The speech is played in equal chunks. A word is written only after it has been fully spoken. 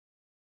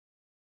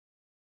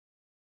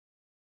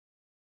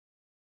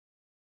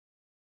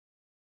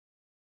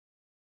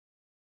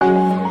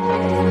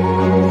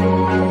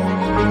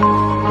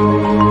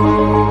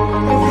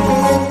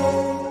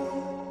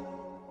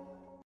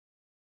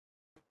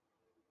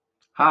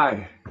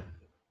Hi,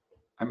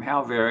 I'm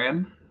Hal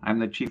Varian. I'm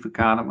the chief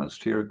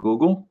economist here at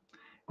Google,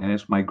 and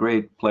it's my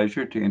great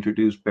pleasure to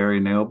introduce Barry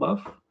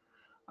Nalebuff.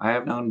 I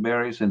have known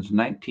Barry since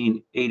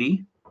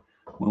 1980.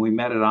 When we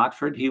met at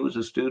Oxford, he was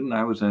a student,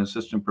 I was an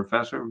assistant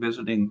professor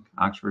visiting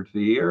Oxford for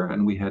the year,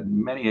 and we had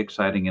many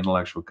exciting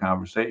intellectual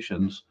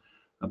conversations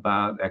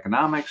about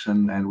economics,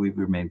 and we've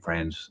remained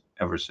friends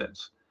ever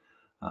since.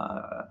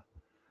 Uh,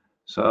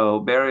 so,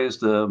 Barry is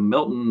the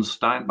Milton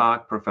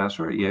Steinbach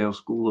Professor at Yale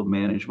School of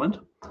Management.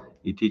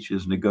 He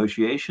teaches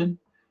negotiation,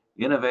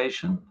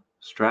 innovation,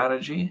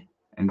 strategy,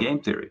 and game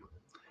theory.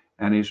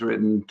 And he's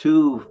written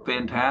two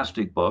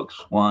fantastic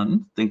books,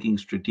 one, Thinking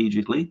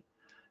Strategically,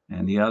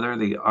 and the other,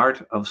 The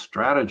Art of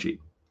Strategy.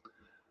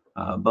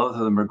 Both of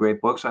them are great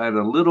books. I had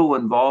a little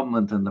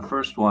involvement in the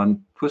first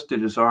one,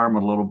 twisted his arm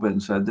a little bit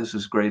and said, "This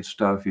is great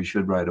stuff. You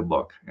should write a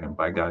book." And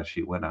by gosh,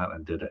 he went out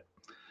and did it.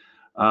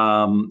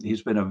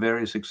 He's been a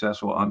very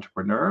successful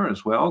entrepreneur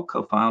as well,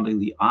 co founding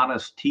the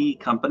Honest Tea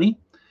Company.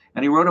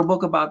 And he wrote a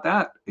book about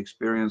that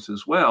experience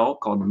as well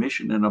called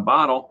Mission in a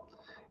Bottle.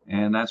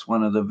 And that's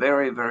one of the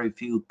very, very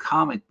few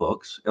comic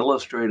books,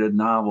 illustrated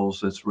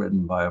novels that's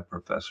written by a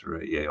professor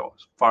at Yale,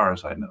 as far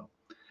as I know.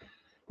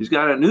 He's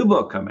got a new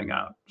book coming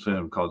out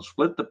soon called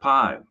Split the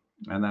Pie.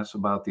 And that's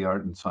about the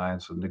art and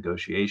science of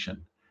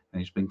negotiation. And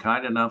he's been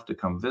kind enough to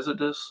come visit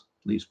us,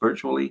 at least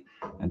virtually,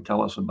 and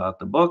tell us about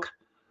the book.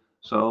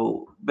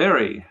 So,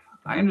 Barry,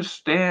 I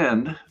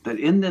understand that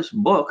in this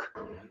book,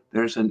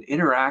 there's an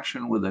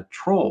interaction with a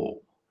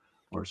troll,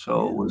 or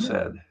so it Yeah, was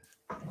said.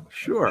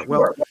 sure.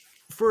 Well,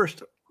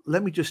 first,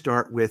 let me just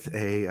start with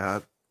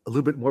a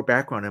little bit more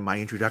background in my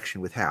introduction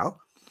with Hal.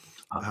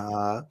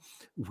 Uh,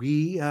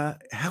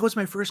 Hal was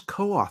my first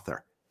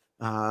co-author.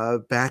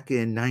 Back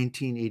in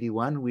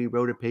 1981, we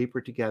wrote a paper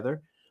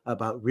together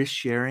about risk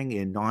sharing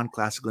in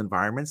non-classical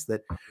environments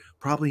that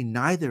probably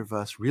neither of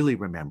us really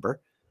remember,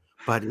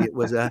 but it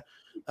was a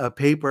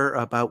paper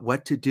about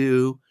what to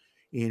do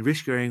in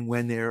risk sharing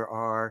when there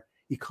are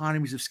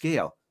economies of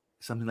scale,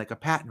 something like a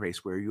patent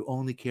race where you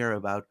only care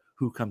about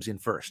who comes in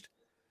first.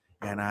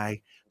 And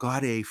I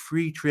got a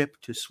free trip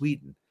to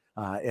Sweden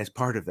as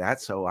part of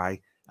that. So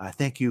I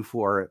thank you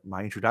for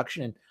my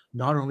introduction. And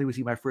not only was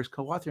he my first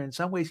co-author, in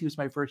some ways he was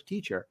my first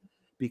teacher,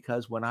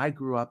 because when I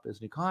grew up as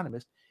an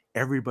economist,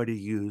 everybody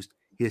used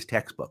his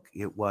textbook.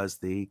 It was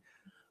the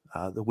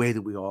way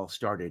that we all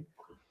started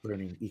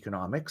learning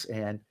economics.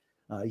 And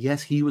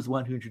yes, he was the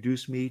one who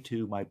introduced me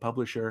to my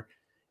publisher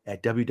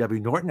at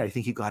W.W. Norton. I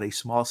think he got a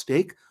small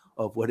stake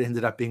of what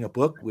ended up being a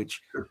book, which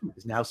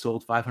is now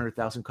sold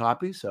 500,000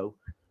 copies. So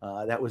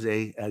that was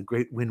a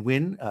great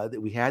win-win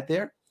that we had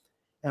there.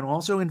 And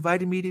also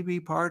invited me to be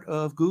part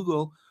of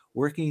Google,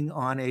 working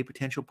on a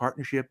potential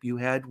partnership you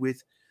had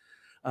with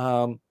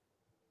um,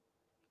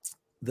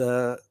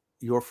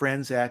 your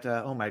friends at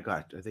oh my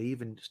god, are they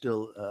even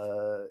still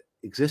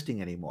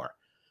existing anymore?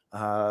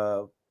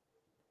 Uh,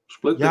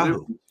 Split the Yahoo.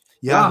 difference.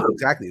 Yahoo, Yahoo.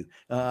 exactly.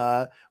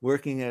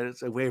 Working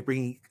as a way of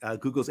bringing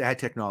Google's ad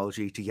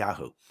technology to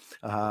Yahoo.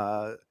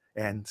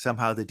 And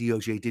somehow the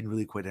DOJ didn't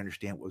really quite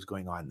understand what was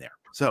going on there.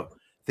 So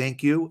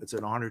thank you. It's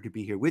an honor to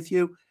be here with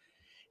you.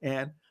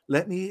 And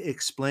let me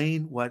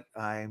explain what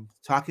I'm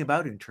talking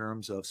about in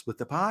terms of split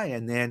the pie,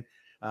 and then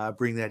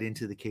bring that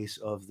into the case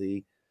of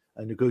the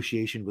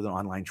negotiation with an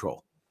online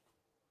troll.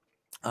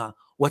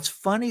 What's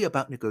funny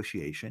about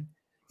negotiation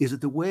is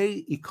that the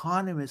way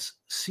economists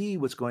see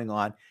what's going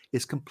on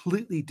is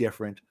completely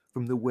different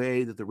from the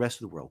way that the rest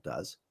of the world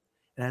does.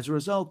 And as a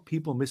result,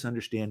 people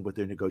misunderstand what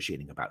they're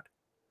negotiating about.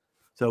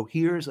 So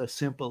here's a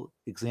simple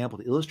example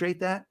to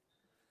illustrate that.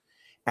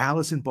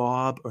 Alice and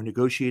Bob are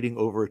negotiating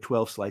over a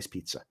 12-slice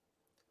pizza.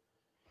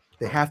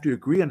 They have to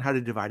agree on how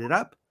to divide it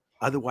up.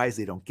 Otherwise,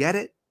 they don't get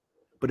it.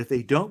 But if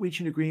they don't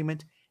reach an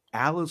agreement,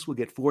 Alice will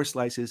get 4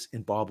 slices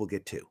and Bob will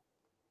get 2.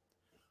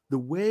 The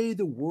way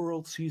the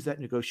world sees that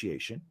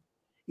negotiation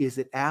is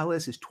that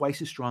Alice is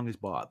twice as strong as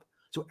Bob.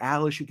 So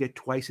Alice should get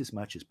twice as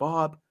much as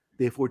Bob,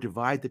 therefore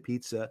divide the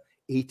pizza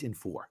 8 and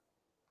 4.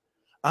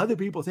 Other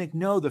people think,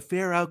 no, the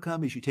fair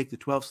outcome is you take the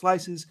 12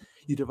 slices,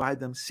 you divide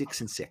them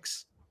 6 and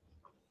 6.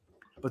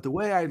 But the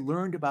way I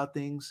learned about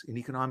things in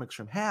economics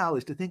from Hal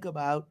is to think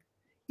about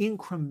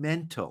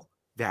incremental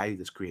value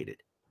that's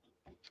created.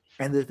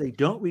 And that if they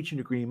don't reach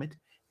an agreement,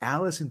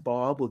 Alice and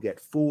Bob will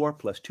get 4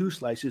 plus 2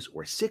 slices,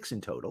 or 6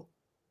 in total.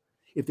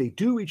 If they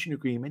do reach an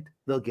agreement,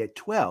 they'll get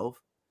 12.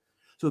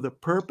 So the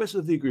purpose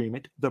of the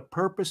agreement, the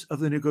purpose of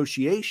the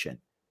negotiation,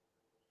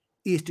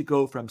 is to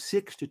go from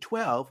 6 to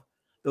 12.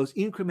 Those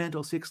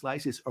incremental 6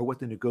 slices are what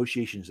the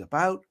negotiation is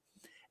about.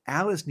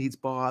 Alice needs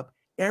Bob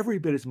every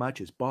bit as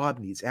much as Bob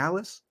needs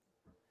Alice.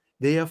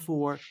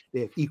 Therefore,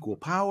 they have equal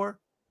power.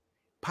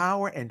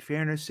 Power and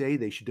fairness say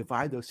they should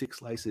divide those 6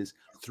 slices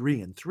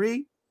 3 and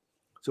 3.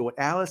 So what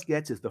Alice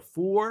gets is the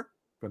 4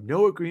 from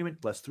no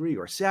agreement plus 3,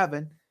 or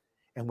 7.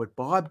 And what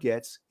Bob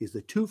gets is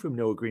the 2 from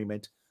no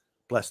agreement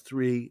plus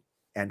 3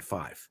 and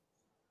 5.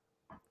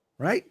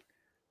 Right?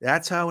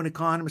 That's how an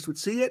economist would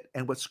see it.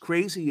 And what's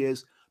crazy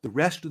is the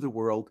rest of the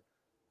world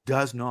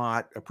does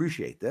not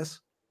appreciate this.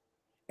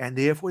 And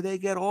therefore, they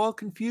get all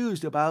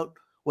confused about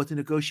what the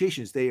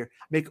negotiations. They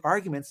make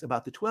arguments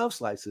about the 12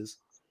 slices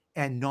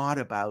and not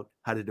about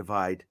how to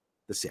divide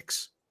the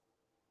 6.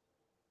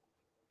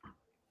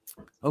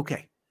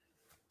 Okay,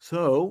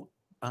 so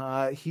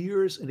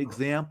here's an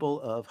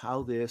example of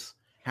how this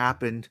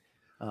happened.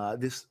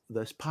 This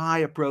pie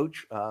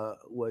approach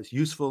was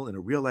useful in a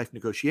real life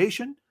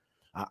negotiation.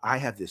 I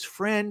have this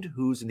friend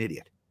who's an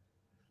idiot.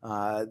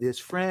 This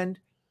friend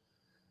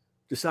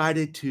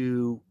decided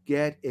to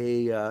get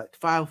a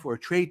file for a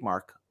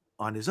trademark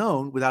on his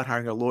own without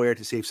hiring a lawyer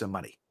to save some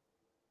money.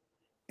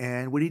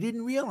 And what he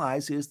didn't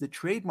realize is that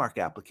trademark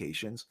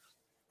applications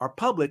are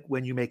public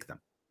when you make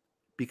them,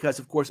 because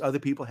of course other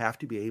people have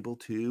to be able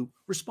to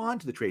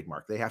respond to the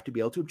trademark. They have to be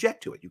able to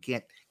object to it. You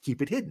can't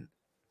keep it hidden.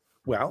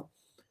 Well,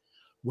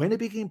 when it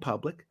became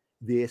public,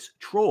 this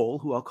troll,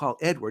 who I'll call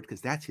Edward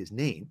because that's his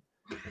name,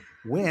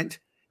 went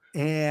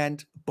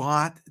and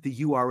bought the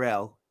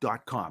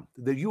URL.com,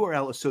 the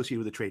URL associated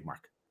with the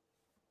trademark.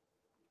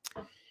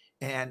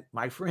 And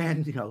my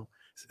friend,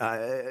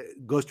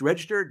 goes to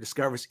register,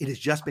 discovers it has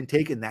just been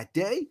taken that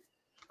day,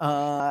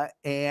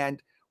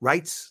 and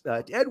writes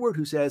to Edward,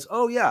 who says,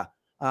 "Oh yeah,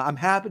 I'm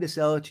happy to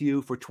sell it to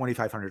you for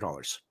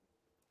 $2,500."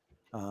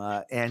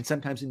 And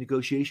sometimes in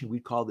negotiation, we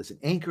call this an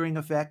anchoring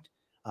effect.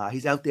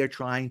 He's out there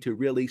trying to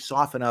really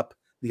soften up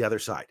the other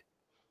side.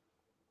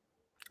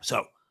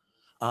 So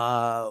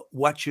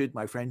what should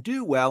my friend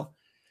do? Well,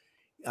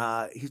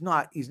 he's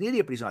an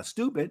idiot, but he's not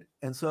stupid.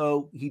 And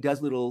so he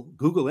does little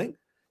Googling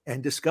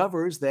and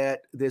discovers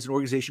that there's an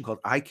organization called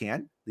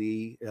ICANN,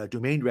 the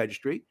domain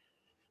registry,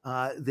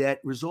 that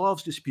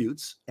resolves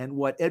disputes. And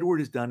what Edward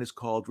has done is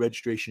called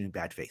registration in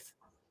bad faith.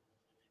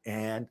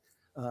 And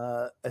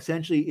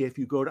essentially, if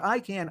you go to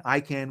ICANN,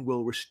 ICANN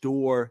will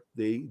restore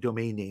the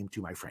domain name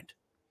to my friend.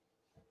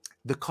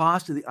 The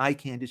cost of the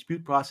ICANN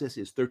dispute process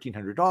is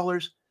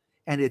 $1,300,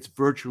 and it's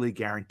virtually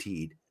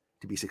guaranteed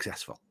to be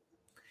successful.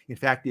 In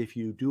fact, if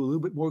you do a little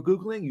bit more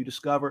Googling, you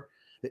discover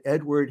that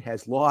Edward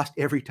has lost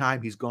every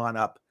time he's gone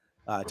up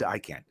to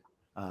ICANN.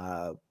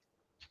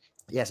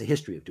 He has a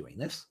history of doing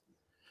this.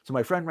 So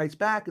my friend writes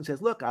back and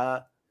says, "Look,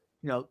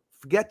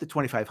 forget the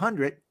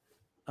 $2,500.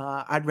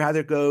 I'd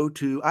rather go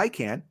to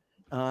ICANN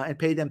and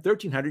pay them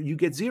 $1,300. You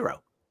get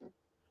zero."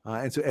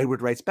 And so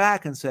Edward writes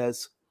back and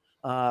says,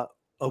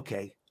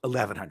 "Okay,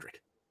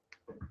 $1,100.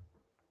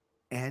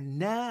 And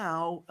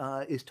now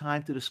is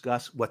time to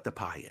discuss what the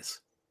pie is.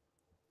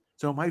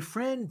 So my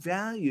friend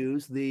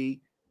values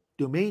the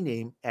domain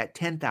name at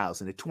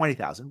 10,000, at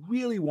 20,000,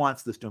 really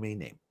wants this domain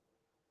name.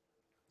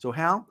 So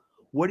Hal,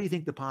 what do you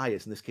think the pie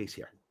is in this case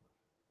here?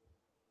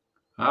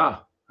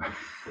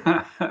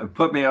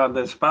 Put me on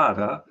the spot,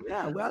 huh?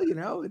 Yeah,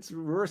 well, it's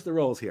reverse the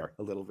roles here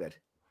a little bit.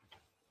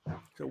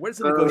 So what is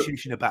the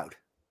negotiation about?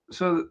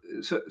 So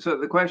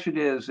the question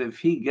is, if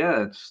he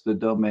gets the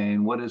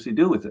domain, what does he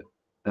do with it?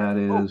 That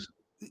is,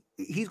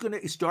 he's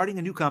starting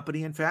a new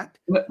company. In fact,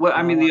 well,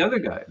 I mean, the other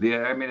guy.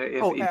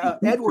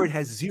 Edward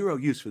has zero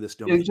use for this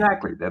domain.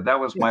 Exactly. That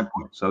was my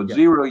point. So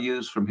zero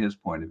use from his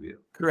point of view.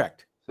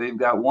 Correct. So you've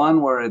got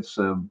one where it's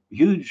a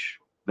huge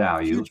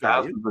value,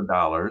 thousands of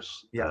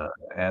dollars,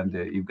 and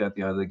you've got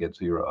the other that gets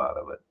zero out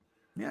of it.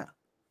 Yeah.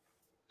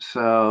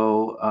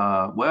 So,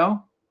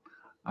 well,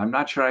 I'm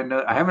not sure I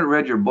know. I haven't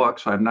read your book,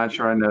 so I'm not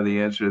sure I know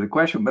the answer to the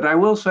question. But I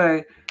will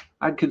say,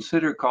 I'd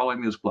consider calling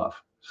this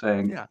bluff,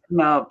 saying,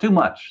 "No, too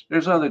much.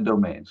 There's other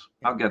domains.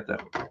 I'll get them."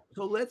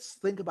 So let's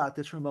think about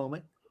this for a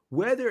moment.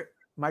 Whether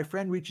my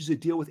friend reaches a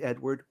deal with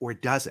Edward or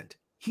doesn't,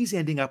 he's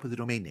ending up with a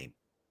domain name.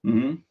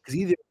 Because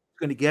either he's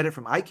going to get it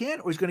from ICANN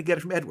or he's going to get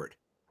it from Edward.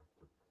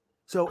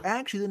 So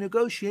actually, the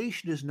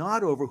negotiation is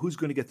not over who's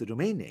going to get the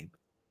domain name.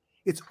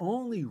 It's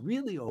only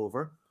really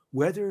over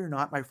whether or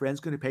not my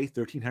friend's going to pay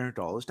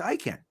 $1,300 to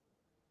ICANN.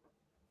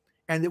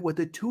 And that what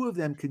the two of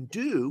them can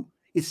do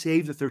is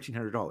save the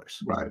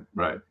 $1,300.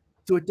 Right.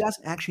 So it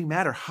doesn't actually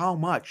matter how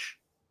much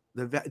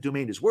the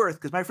domain is worth,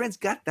 because my friend's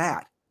got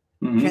that.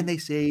 Can they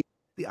save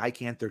the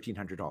ICANN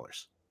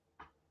 $1,300?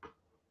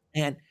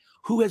 And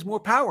who has more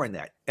power in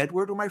that,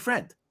 Edward or my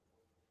friend?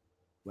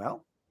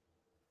 Well,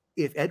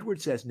 if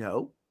Edward says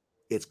no,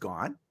 it's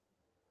gone.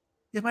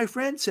 If my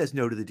friend says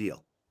no to the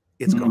deal,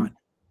 it's gone.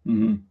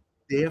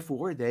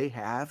 Therefore, they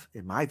have,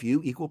 in my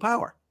view, equal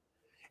power.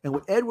 And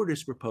what Edward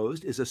has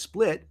proposed is a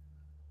split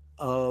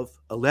of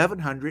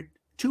 $1,100,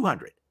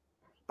 $200.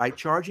 By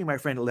charging my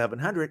friend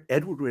 $1,100,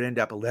 Edward would end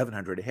up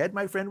 $1,100 ahead.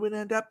 My friend would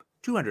end up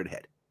 $200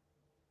 ahead.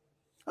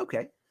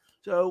 Okay,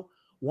 so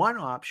one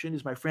option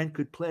is my friend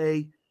could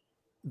play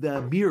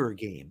the mirror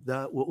game,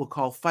 what we'll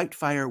call fight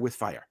fire with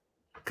fire.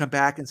 Come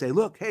back and say,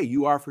 "Look, hey,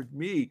 you offered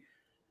me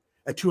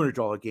a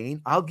 $200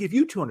 gain. I'll give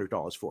you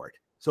 $200 for it."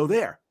 So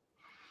there.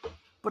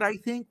 But I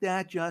think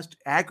that just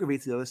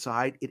aggravates the other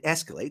side. It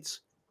escalates.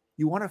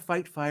 You want to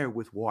fight fire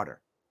with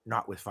water,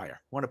 not with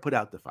fire. You want to put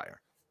out the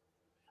fire.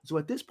 So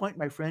at this point,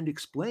 my friend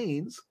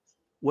explains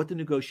what the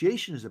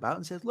negotiation is about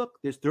and says, "Look,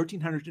 there's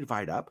 $1,300 to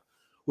divide up.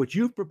 What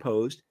you've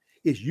proposed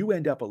is you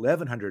end up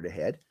 $1,100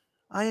 ahead.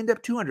 I end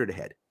up $200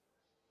 ahead.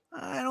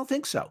 I don't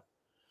think so.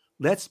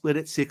 Let's split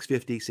it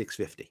 650,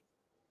 650.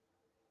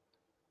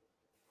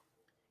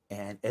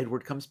 And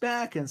Edward comes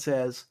back and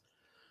says,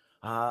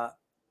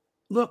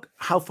 look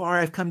how far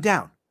I've come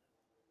down.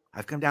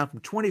 I've come down from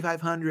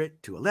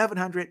 2,500 to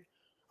 1,100.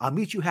 I'll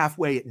meet you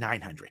halfway at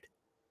 900.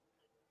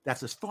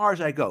 That's as far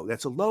as I go.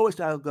 That's the lowest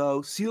I'll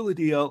go. Seal the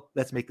deal.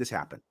 Let's make this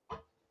happen.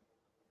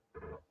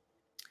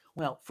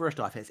 Well, first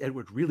off, has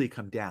Edward really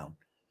come down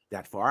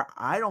that far?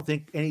 I don't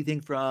think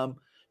anything from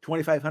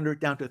 2,500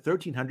 down to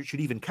 1,300 should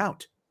even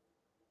count,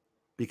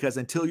 because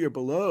until you're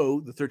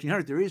below the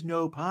 1,300, there is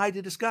no pie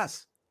to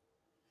discuss.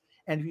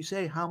 And if you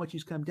say how much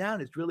he's come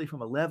down, it's really from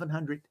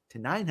 1,100 to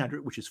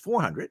 900, which is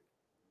 400,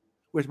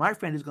 whereas my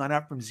friend has gone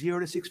up from 0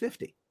 to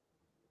 650.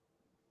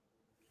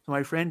 So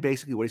my friend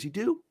basically, what does he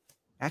do?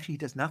 Actually, he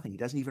does nothing. He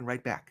doesn't even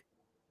write back.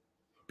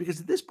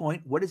 Because at this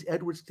point, what does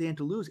Edward stand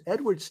to lose?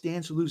 Edward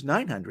stands to lose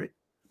 900.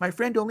 My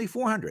friend only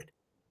 400.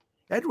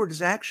 Edward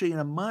is actually in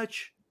a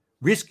much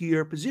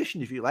riskier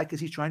position, if you like, because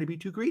he's trying to be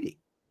too greedy.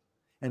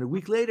 And a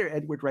week later,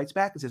 Edward writes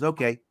back and says,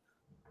 okay,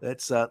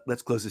 let's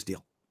close this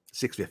deal,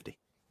 650.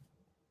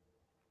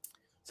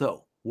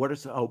 So what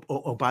is,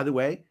 by the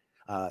way,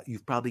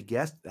 you've probably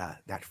guessed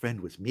that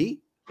friend was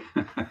me.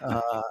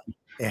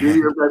 You're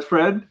your best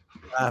friend?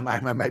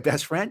 My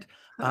best friend.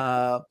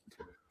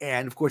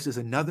 And of course, there's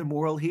another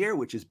moral here,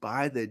 which is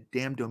buy the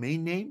damn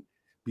domain name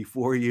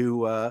before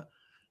you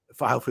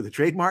file for the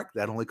trademark.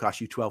 That only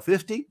costs you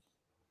 $12.50.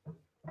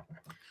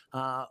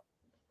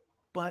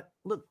 But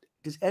look,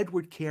 does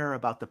Edward care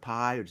about the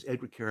pie, or does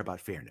Edward care about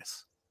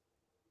fairness?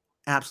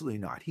 Absolutely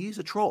not. He's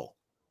a troll.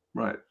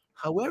 Right.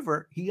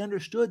 However, he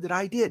understood that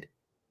I did.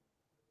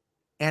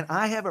 And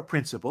I have a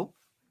principle.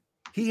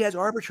 He has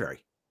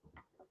arbitrary.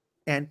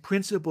 And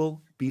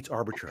principle beats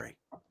arbitrary.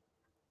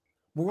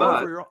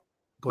 Moreover,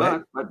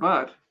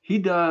 but he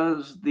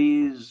does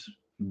these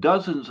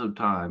dozens of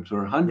times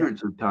or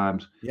hundreds of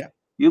times. Yeah.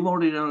 You've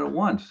only done it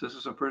once. This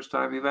is the first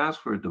time you've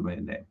asked for a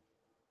domain name.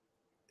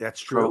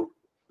 That's true.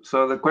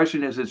 So the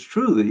question is, it's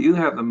true that you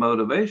have the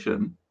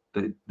motivation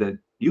that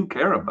you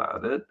care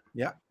about it.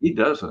 Yeah. He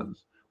doesn't.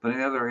 But on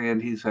the other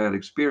hand, he's had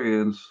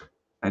experience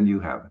and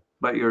you haven't.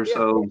 But you're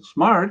so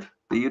smart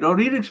that you don't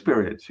need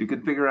experience. You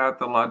can figure out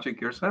the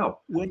logic yourself.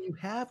 When you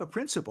have a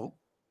principle,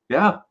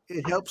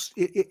 it helps.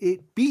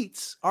 It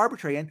beats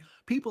arbitrary. And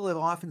people have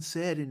often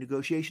said in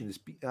negotiations,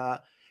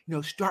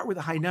 start with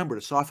a high number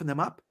to soften them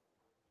up.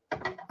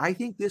 I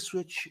think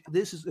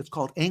it's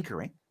called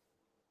anchoring.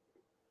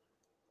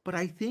 But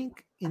I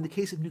think in the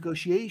case of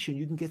negotiation,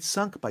 you can get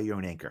sunk by your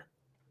own anchor.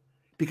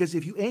 Because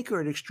if you anchor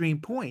at an extreme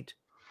point,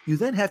 you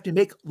then have to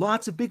make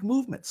lots of big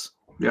movements.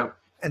 Yeah.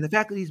 And the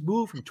fact that he's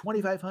moved from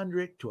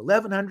 2,500 to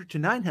 1,100 to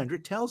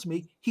 900 tells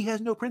me he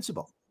has no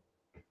principle.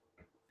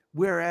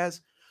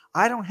 Whereas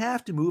I don't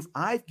have to move.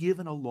 I've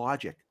given a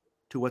logic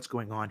to what's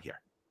going on here.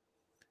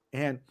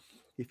 And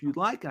if you'd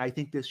like, and I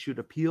think this should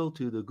appeal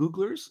to the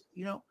Googlers,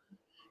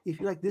 if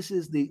you like, this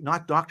is the,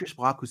 not Dr.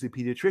 Spock, who's the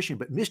pediatrician,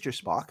 but Mr.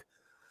 Spock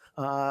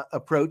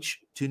approach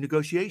to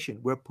negotiation.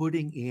 We're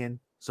putting in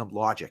some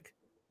logic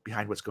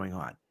behind what's going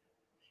on.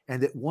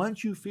 And that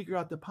once you figure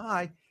out the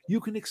pie, you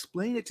can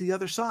explain it to the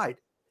other side,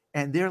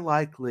 and they're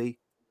likely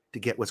to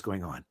get what's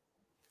going on.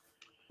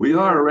 We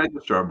are a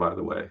registrar, by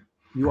the way.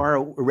 You are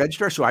a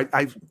registrar, so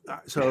I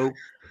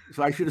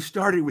should have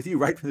started with you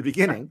right from the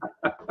beginning.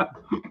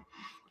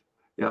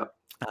 Yeah,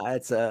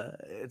 it's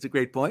a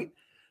great point.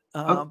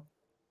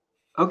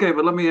 Okay,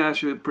 but let me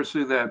ask you,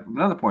 pursue that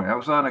another point. I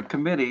was on a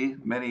committee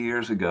many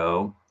years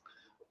ago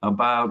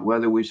about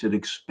whether we should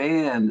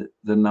expand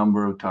the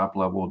number of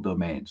top-level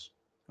domains.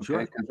 Okay, Sure.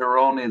 because there were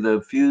only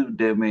the few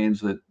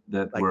domains that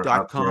Like were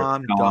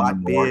 .com,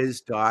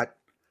 .biz,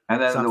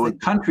 and then there were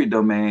country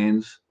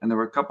domains, and there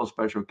were a couple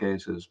special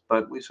cases.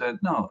 But we said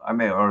no.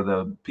 Or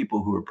the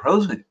people who were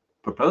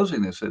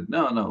proposing this said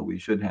no. We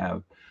should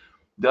have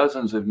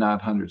dozens, if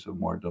not hundreds, of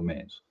more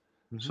domains.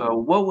 Mm-hmm. So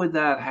what would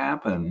that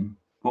happen?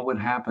 What would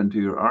happen to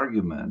your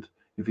argument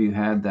if you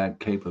had that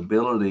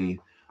capability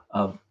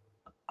of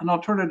an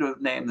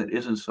alternative name that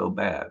isn't so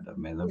bad? I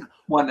mean,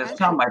 one that's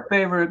not my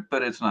favorite,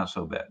 but it's not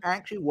so bad.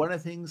 Actually, one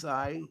of the things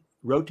I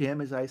wrote to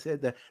him is I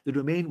said that the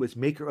domain was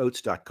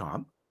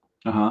makeroats.com.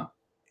 Uh-huh.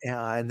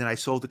 And then I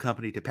sold the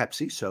company to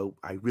Pepsi, so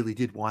I really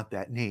did want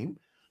that name.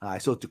 I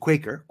sold it to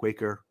Quaker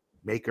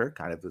Maker,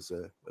 kind of was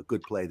a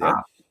good play there.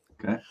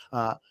 Okay.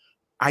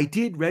 I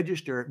did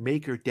register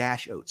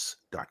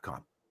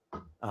maker-oats.com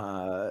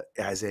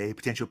as a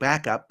potential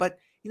backup, but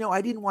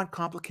I didn't want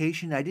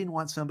complication. I didn't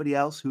want somebody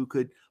else who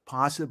could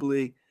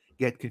possibly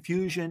get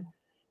confusion.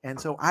 And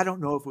so I don't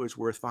know if it was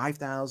worth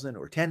 $5,000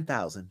 or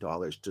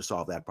 $10,000 to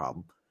solve that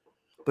problem,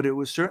 but it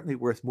was certainly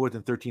worth more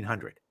than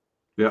 $1,300.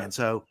 Yeah. And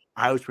so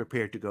I was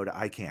prepared to go to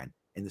ICANN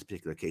in this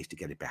particular case to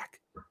get it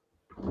back.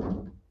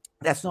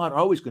 That's not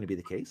always going to be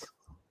the case.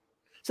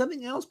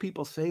 Something else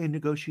people say in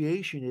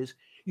negotiation is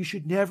you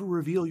should never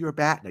reveal your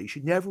BATNA. You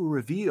should never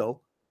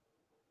reveal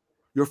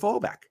your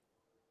fallback.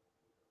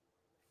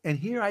 And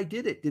here I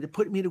did it. Did it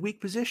put me in a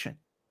weak position?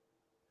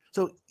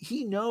 So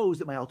he knows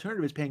that my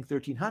alternative is paying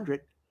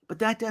 $1,300, but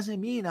that doesn't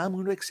mean I'm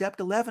going to accept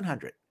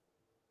 $1,100.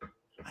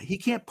 He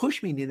can't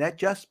push me near that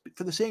just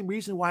for the same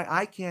reason why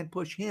I can't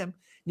push him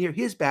near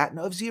his baton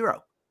of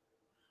 0.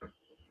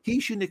 He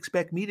shouldn't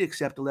expect me to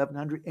accept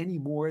 1100 any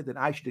more than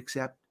I should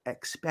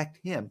expect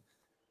him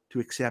to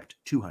accept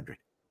 200.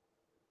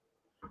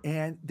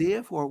 And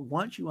therefore,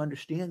 once you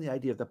understand the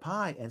idea of the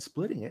pie and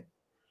splitting it,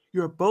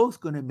 you're both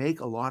going to make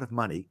a lot of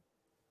money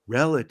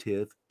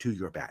relative to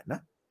your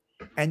BATNA.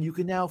 And you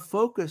can now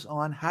focus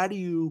on how do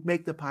you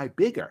make the pie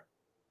bigger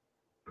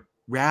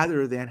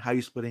rather than how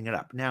you're splitting it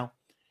up. Now,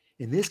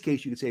 in this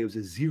case, you could say it was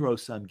a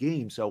zero-sum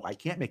game, so I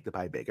can't make the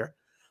pie bigger.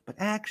 But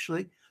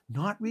actually,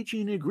 not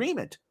reaching an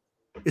agreement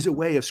is a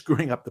way of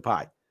screwing up the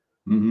pie.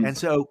 Mm-hmm. And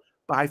so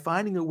by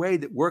finding a way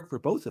that worked for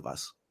both of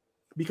us,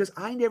 because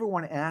I never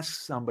want to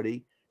ask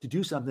somebody to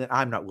do something that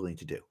I'm not willing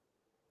to do.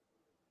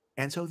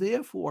 And so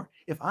therefore,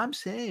 if I'm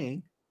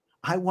saying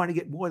I want to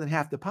get more than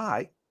half the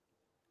pie,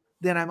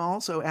 then I'm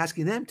also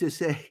asking them to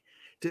say,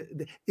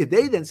 if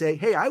they then say,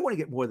 hey, I want to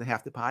get more than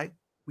half the pie,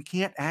 we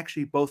can't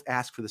actually both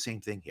ask for the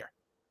same thing here.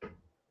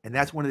 And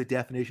that's one of the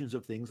definitions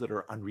of things that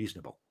are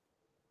unreasonable.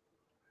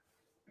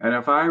 And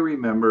if I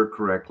remember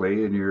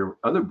correctly, in your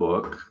other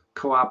book,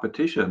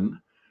 Co-opetition,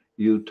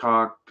 you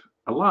talked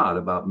a lot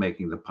about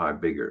making the pie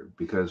bigger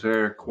because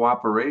their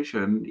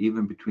cooperation,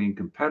 even between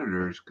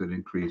competitors, could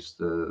increase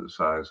the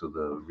size of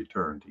the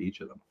return to each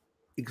of them.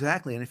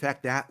 Exactly. And in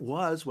fact, that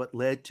was what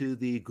led to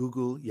the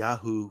Google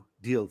Yahoo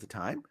deal at the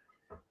time.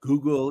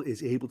 Google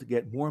is able to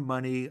get more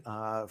money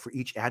for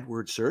each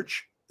AdWords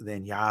search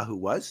than Yahoo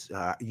was.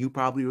 You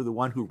probably were the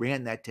one who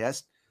ran that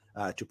test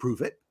to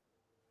prove it.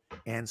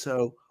 And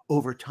so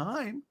over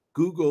time,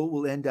 Google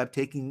will end up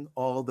taking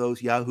all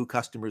those Yahoo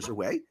customers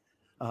away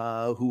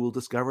who will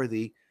discover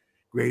the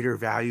greater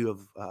value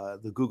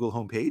of the Google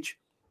homepage.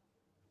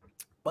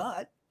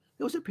 But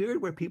there was a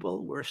period where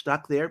people were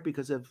stuck there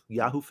because of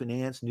Yahoo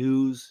Finance,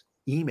 news,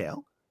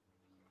 email.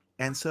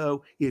 And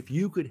so if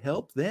you could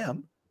help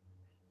them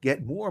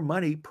get more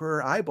money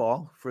per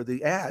eyeball for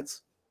the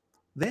ads,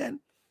 then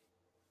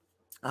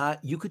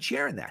you could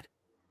share in that.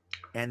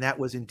 And that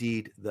was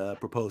indeed the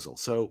proposal.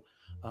 So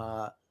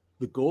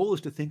the goal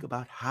is to think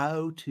about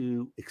how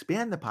to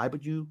expand the pie,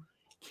 but you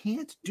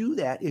can't do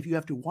that if you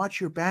have to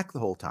watch your back the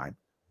whole time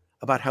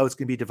about how it's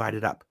going to be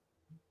divided up.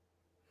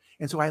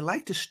 And so I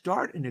like to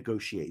start a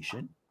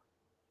negotiation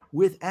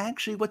with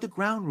actually what the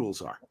ground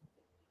rules are.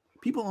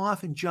 People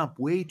often jump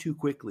way too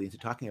quickly into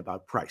talking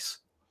about price.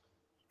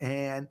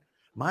 And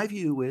my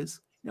view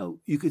is,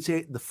 you could say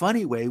it the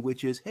funny way,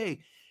 which is, hey,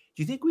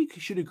 do you think we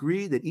should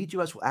agree that each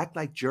of us will act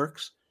like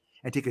jerks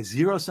and take a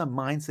zero-sum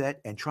mindset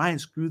and try and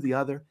screw the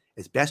other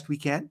as best we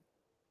can?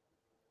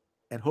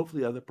 And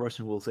hopefully the other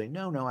person will say,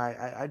 no,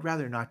 I'd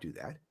rather not do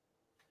that.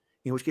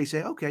 In which case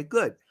say, okay,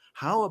 good.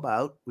 How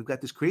about we've got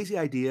this crazy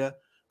idea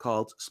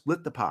called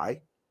split the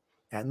pie,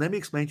 and let me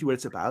explain to you what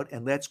it's about,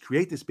 and let's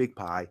create this big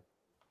pie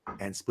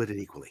and split it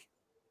equally.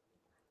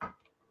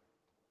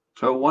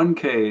 So one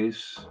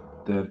case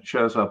that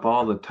shows up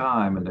all the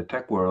time in the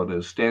tech world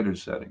is standard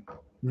setting.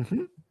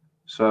 Mm-hmm.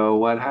 So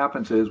what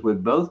happens is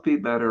would both be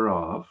better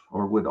off,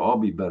 or would all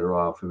be better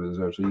off if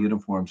there's a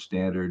uniform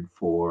standard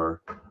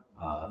for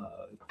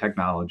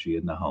technology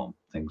in the home,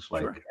 things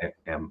like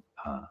Sure.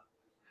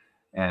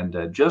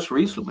 and just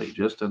recently,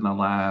 just in the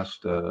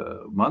last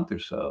month or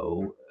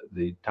so,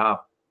 the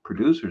top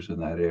producers in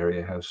that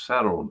area have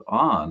settled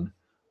on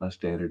a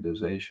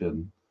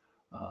standardization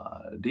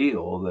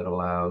deal that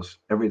allows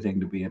everything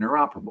to be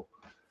interoperable.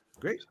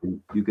 Great. So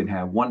you can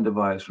have one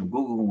device from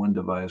Google, one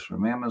device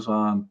from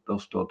Amazon. They'll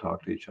still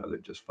talk to each other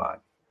just fine.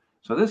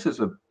 So this is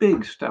a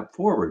big step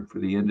forward for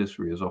the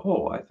industry as a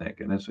whole, I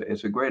think, and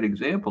it's a great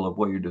example of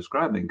what you're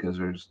describing because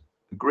there's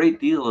a great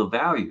deal of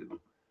value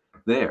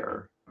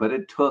there, but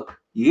it took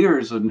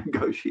years of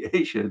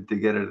negotiation to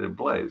get it in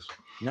place.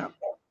 Yeah.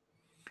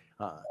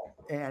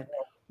 And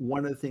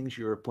one of the things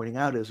you're pointing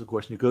out is, of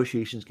course,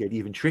 negotiations get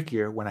even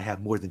trickier when I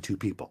have more than two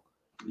people.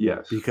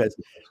 Yes. Because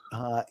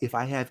if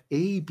I have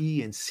A,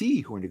 B, and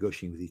C who are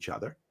negotiating with each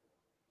other,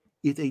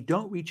 if they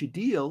don't reach a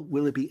deal,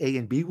 will it be A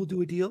and B will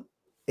do a deal,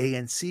 A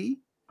and C,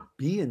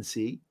 B and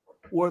C,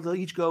 or they'll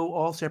each go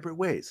all separate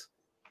ways?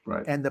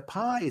 Right. And the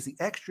pie is the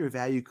extra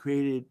value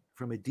created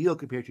from a deal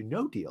compared to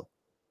no deal.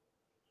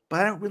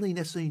 But I don't really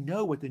necessarily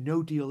know what the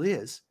no deal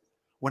is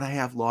when I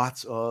have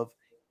lots of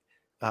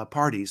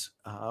parties,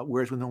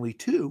 whereas with only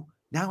two,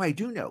 now I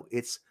do know.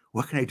 It's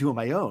what can I do on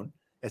my own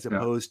as Yeah.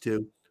 opposed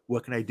to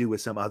what can I do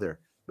with some other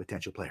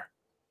potential player.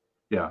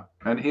 Yeah.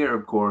 And here,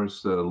 of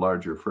course, the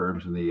larger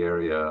firms in the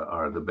area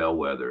are the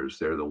bellwethers.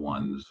 They're the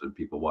ones that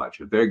people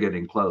watch. If they're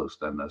getting close,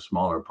 then the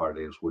smaller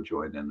parties will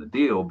join in the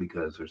deal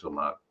because there's a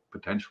lot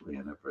potentially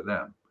in it for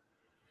them.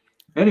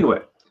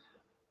 Anyway,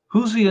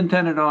 who's the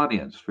intended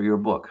audience for your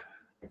book?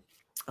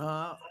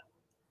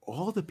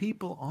 All the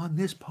people on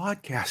this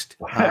podcast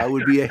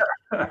would be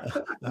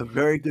a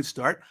very good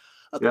start.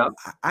 Look, Yeah.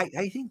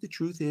 I think the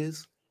truth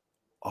is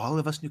all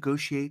of us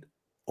negotiate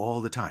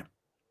all the time.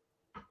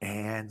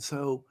 And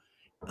so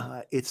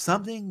it's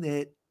something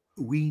that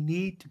we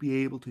need to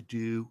be able to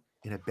do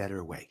in a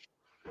better way.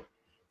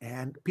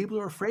 And people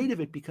are afraid of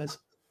it because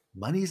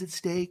money is at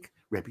stake,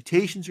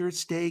 reputations are at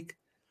stake.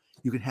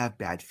 You can have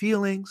bad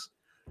feelings.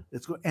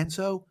 And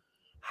so,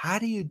 how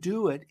do you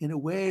do it in a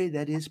way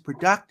that is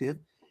productive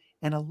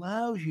and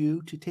allows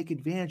you to take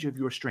advantage of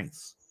your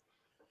strengths?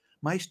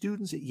 My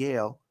students at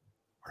Yale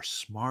are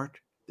smart,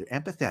 they're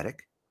empathetic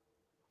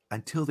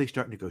until they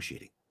start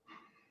negotiating.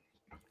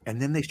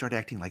 And then they start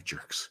acting like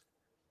jerks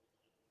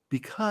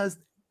because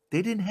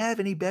they didn't have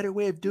any better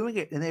way of doing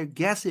it. And they're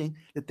guessing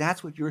that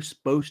that's what you're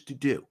supposed to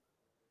do.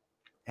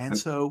 And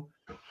so,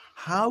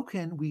 how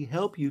can we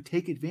help you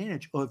take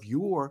advantage of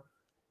your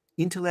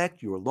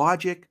intellect, your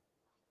logic,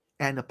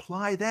 and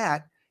apply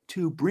that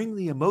to bring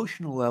the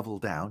emotional level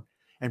down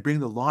and bring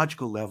the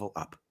logical level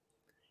up?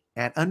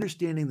 And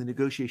understanding the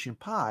negotiation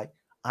pie,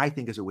 I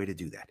think, is a way to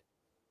do that.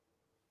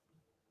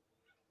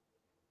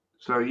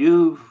 So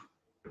you've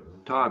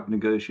taught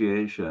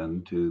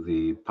negotiation to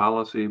the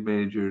policy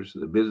majors,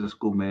 the business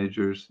school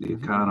majors, the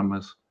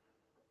economists.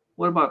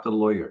 What about the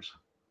lawyers?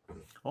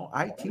 Oh,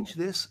 I teach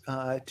this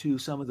to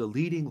some of the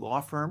leading law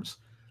firms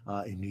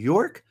in New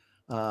York,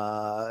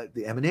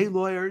 the M&A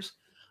lawyers.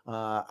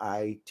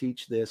 I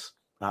teach this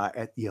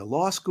at Yale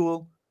Law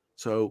School.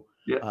 So,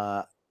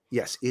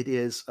 yes, it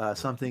is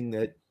something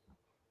that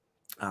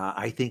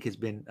I think has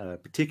been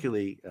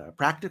particularly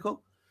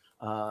practical.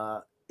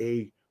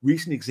 A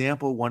recent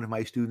example one of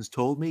my students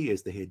told me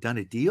is they had done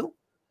a deal,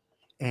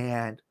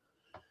 and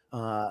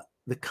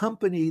the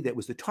company that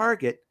was the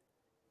target,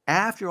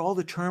 after all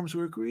the terms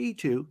were agreed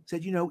to,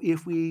 said,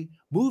 if we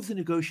move the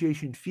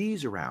negotiation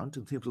fees around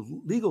in terms of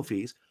legal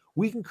fees,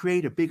 we can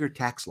create a bigger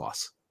tax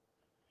loss.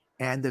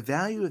 And the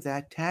value of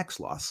that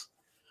tax loss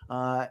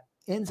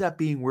ends up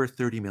being worth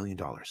 $30 million.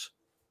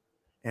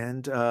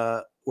 And,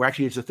 or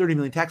actually, it's a $30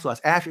 million tax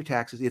loss after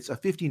taxes. It's a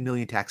 $15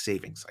 million tax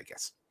savings, I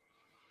guess.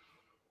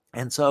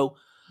 And so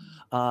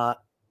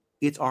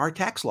it's our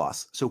tax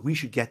loss. So we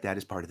should get that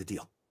as part of the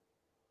deal.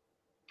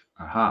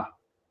 Aha.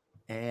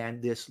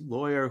 And this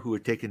lawyer who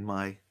had taken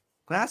my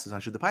classes on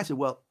Should the Pie said,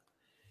 well,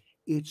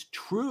 it's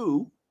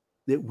true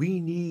that we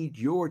need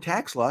your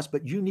tax loss,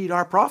 but you need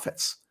our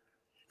profits.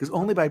 Because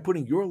only by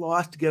putting your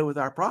loss together with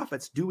our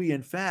profits do we,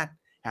 in fact,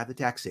 have the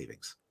tax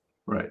savings.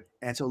 Right.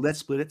 And so let's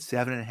split it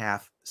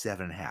 7.5,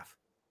 7.5.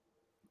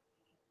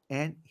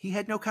 And he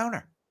had no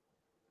counter.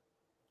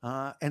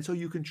 And so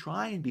you can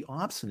try and be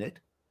obstinate,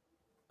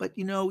 but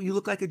you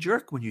look like a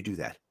jerk when you do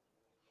that.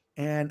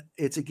 And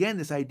it's, again,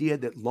 this idea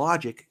that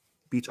logic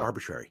beats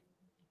arbitrary.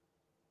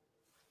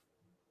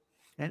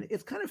 And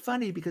it's kind of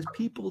funny because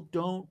people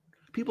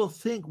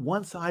think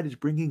one side is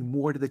bringing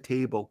more to the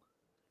table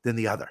than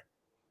the other.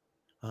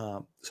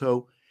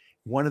 So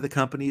one of the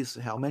companies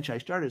Hal mentioned I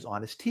started is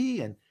Honest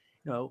Tea. And,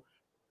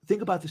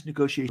 think about this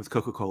negotiation with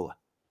Coca-Cola.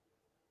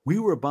 We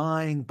were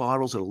buying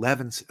bottles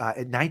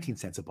at 19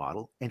 cents a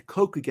bottle, and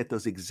Coke could get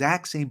those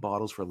exact same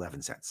bottles for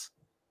 11 cents.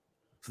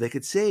 So they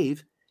could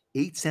save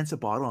 8 cents a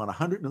bottle on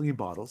 100 million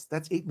bottles.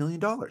 That's $8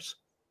 million.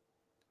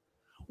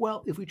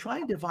 Well, if we try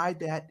and divide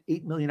that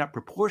 8 million up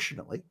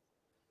proportional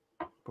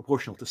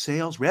to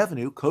sales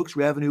revenue, Coke's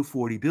revenue,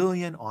 40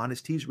 billion,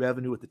 Honest Tea's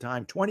revenue at the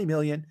time, 20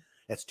 million.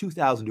 That's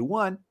 2,000 to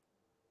 1.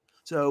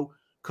 So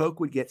Coke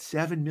would get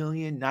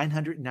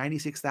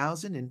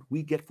 7,996,000 and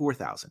we get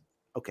 4,000.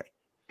 Okay.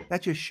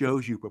 That just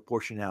shows you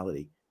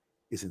proportionality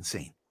is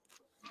insane.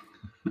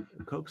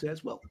 Coke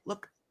says, well,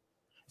 look,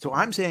 so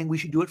I'm saying we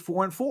should do it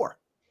 4 and 4.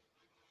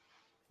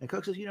 And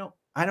Coke says,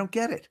 I don't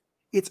get it.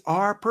 It's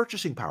our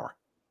purchasing power.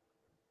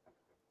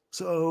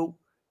 So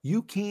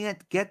you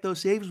can't get those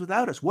savings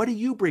without us. What are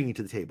you bringing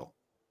to the table?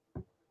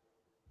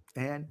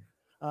 And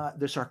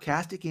the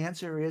sarcastic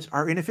answer is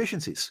our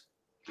inefficiencies.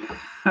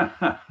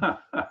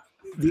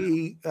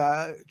 The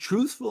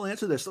truthful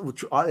answer to this,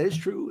 that is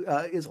true,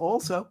 is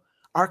also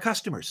our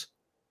customers.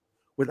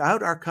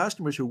 Without our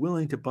customers who are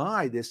willing to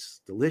buy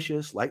this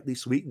delicious, lightly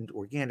sweetened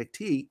organic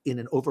tea in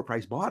an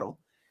overpriced bottle,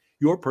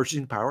 your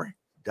purchasing power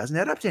doesn't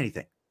add up to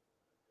anything.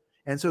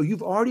 And so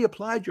you've already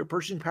applied your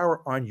purchasing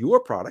power on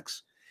your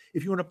products.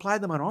 If you want to apply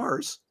them on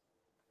ours,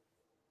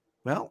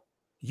 well,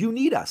 you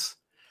need us.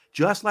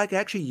 Just like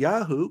actually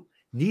Yahoo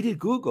needed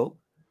Google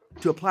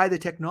to apply the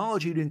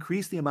technology to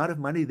increase the amount of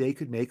money they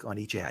could make on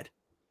each ad.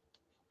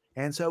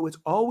 And so it's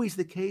always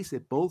the case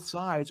that both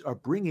sides are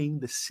bringing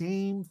the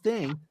same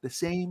thing, the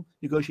same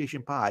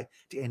negotiation pie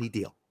to any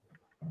deal.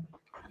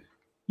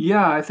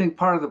 Yeah, I think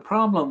part of the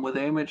problem with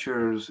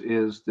amateurs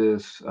is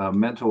this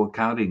mental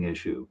accounting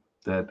issue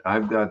that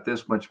I've got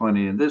this much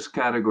money in this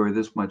category,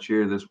 this much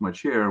here, this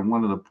much here. And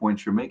one of the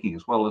points you're making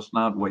is, well, it's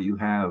not what you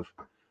have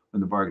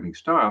when the bargaining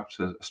starts.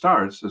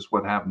 It's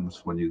what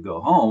happens when you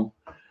go home.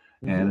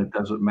 And it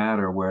doesn't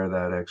matter where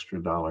that extra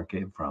dollar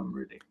came from,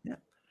 really. Yeah.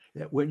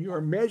 That when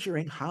you're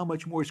measuring how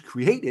much more is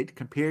created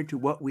compared to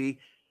what we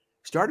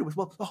started with,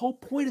 well, the whole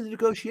point of the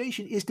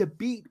negotiation is to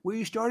beat where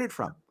you started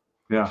from.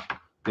 Yeah.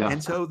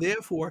 And so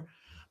therefore,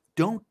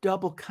 don't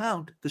double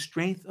count the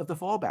strength of the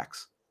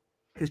fallbacks.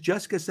 Because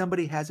just because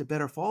somebody has a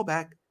better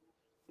fallback,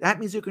 that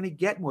means they're going to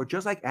get more.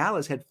 Just like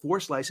Alice had 4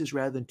 slices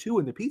rather than 2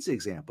 in the pizza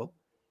example,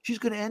 she's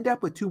going to end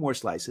up with 2 more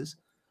slices,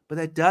 but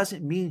that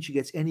doesn't mean she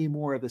gets any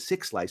more of the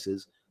 6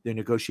 slices they're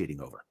negotiating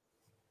over.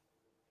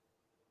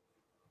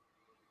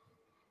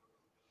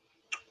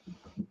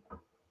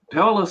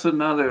 Tell us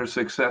another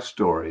success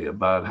story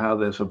about how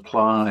this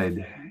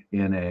applied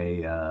in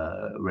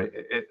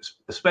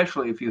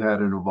especially if you had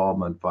an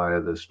involvement via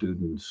the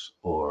students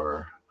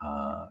or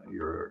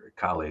your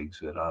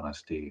colleagues at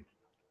Honesty.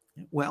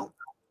 Well,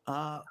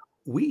 uh,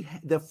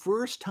 the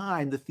first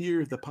time the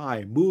theory of the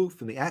pie moved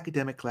from the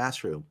academic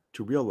classroom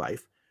to real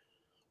life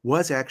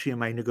was actually in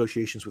my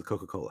negotiations with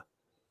Coca-Cola.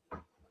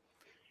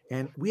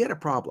 And we had a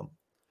problem.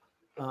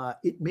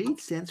 It made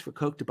sense for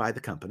Coke to buy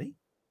the company,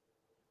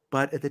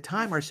 but at the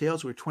time our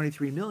sales were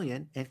 23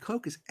 million, and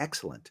Coke is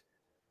excellent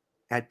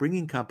at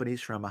bringing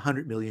companies from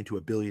 100 million to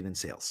a billion in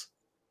sales.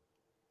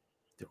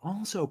 They're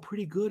also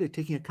pretty good at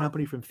taking a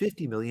company from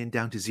 50 million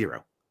down to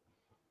zero.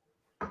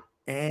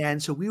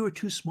 And so we were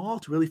too small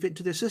to really fit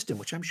into their system,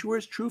 which I'm sure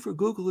is true for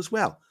Google as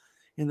well,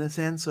 in the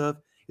sense of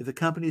if the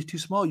company is too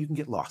small, you can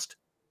get lost.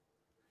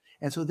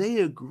 And so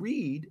they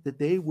agreed that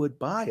they would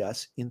buy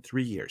us in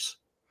 3 years.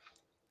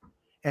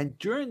 And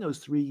during those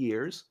 3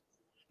 years,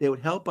 they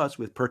would help us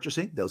with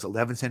purchasing those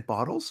 11-cent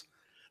bottles.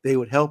 They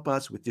would help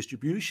us with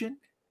distribution,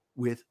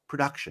 with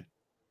production.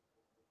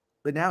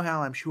 But now,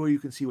 Hal, I'm sure you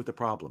can see what the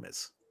problem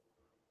is.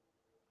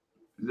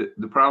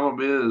 The problem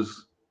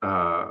is,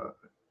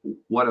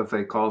 what if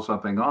they call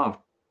something off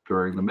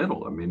during the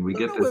middle? I mean, we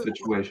get this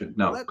situation.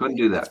 No, couldn't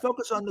do Let's that.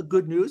 focus on the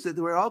good news that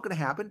we're all going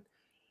to happen.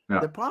 Yeah.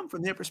 The problem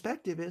from their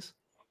perspective is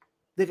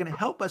they're going to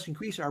help us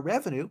increase our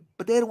revenue,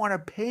 but they don't want to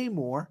pay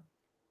more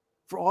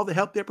for all the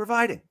help they're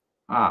providing.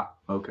 Ah,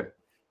 okay.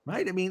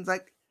 Right? I mean, it's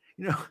like,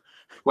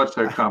 what's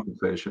their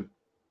compensation?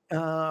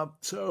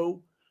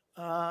 So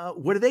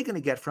what are they going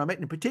to get from it?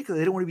 And in particular,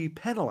 they don't want to be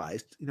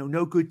penalized.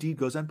 No good deed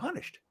goes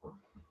unpunished.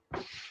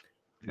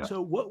 Yeah.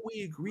 So what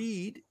we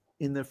agreed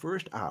in the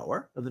first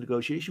hour of the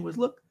negotiation was,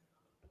 look,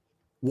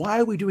 why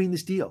are we doing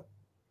this deal?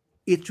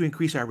 It's to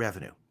increase our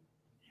revenue.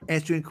 And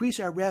it's to increase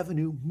our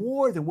revenue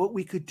more than what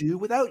we could do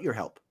without your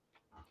help.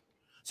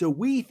 So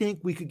we think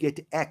we could get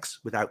to X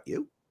without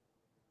you.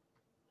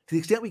 To the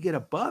extent we get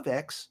above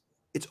X,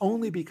 it's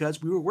only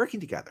because we were working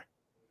together.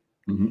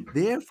 Mm-hmm.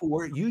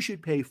 Therefore, you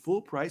should pay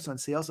full price on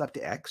sales up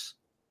to X.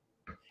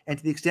 And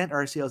to the extent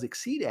our sales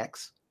exceed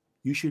X,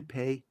 you should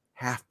pay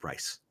half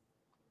price.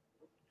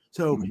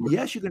 So mm-hmm.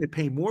 Yes, you're going to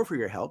pay more for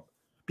your help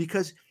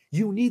because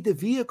you need the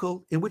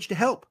vehicle in which to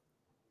help.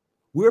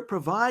 We're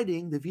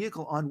providing the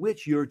vehicle on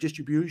which your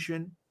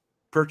distribution,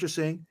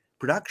 purchasing,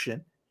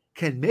 production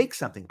can make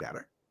something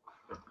better.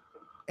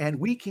 And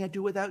we can't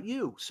do without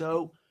you.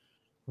 So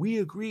we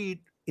agreed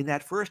in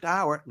that first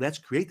hour, let's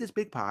create this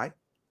big pie.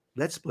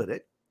 Let's split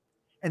it.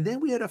 And then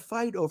we had a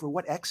fight over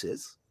what X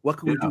is, what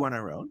can we do on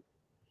our own?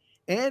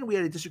 And we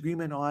had a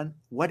disagreement on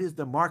what is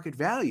the market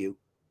value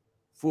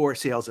for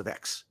sales of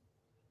X.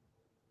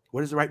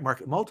 What is the right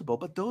market multiple?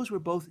 But those were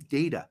both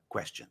data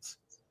questions.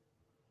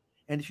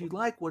 And if you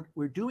like, what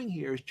we're doing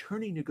here is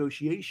turning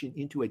negotiation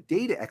into a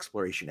data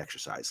exploration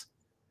exercise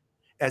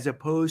as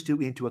opposed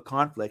to into a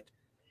conflict.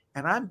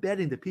 And I'm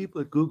betting the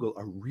people at Google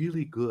are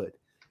really good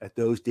at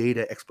those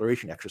data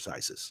exploration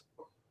exercises.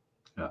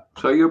 Yeah.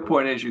 So your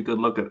point is you could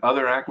look at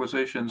other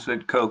acquisitions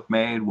that Coke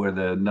made where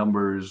the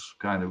numbers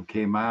kind of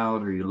came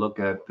out, or you look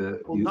at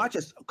the... Well, not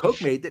just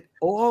Coke made that.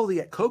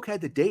 Coke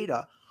had the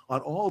data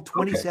on all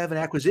 27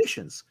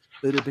 acquisitions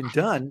that have been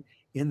done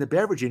in the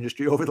beverage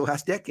industry over the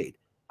last decade.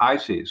 I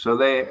see. So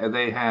they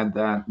had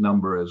that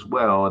number as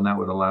well, and that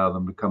would allow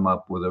them to come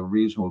up with a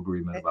reasonable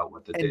agreement about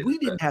what the data. And we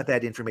didn't have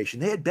that information.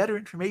 They had better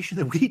information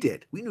than we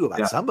did. We knew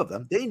about some of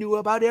them. They knew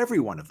about every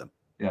one of them.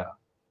 Yeah.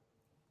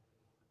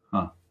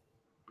 Huh.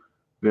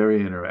 Very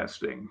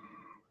interesting.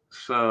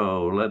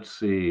 So let's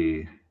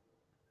see.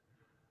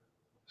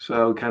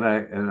 So can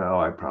I? No,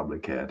 I probably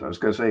can't. I was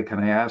going to say,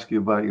 can I ask you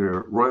about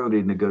your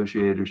royalty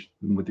negotiators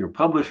with your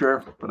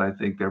publisher? But I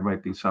think there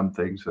might be some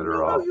things that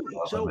are off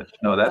limits.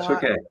 No, that's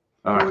okay.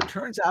 All right. It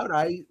turns out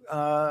I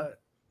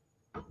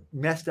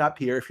messed up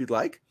here, if you'd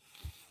like.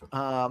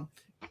 After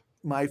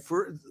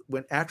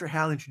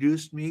Hal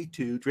introduced me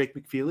to Drake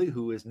McFeely,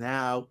 who is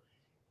now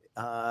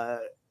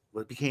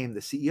became the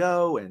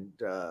CEO and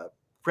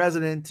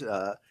president,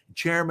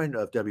 chairman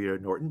of W.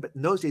 Norton, but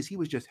in those days he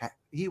was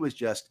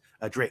just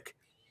Drake,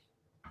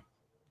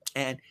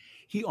 and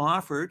he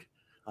offered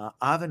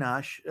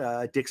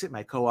Avinash Dixit,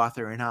 my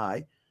co-author, and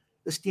I,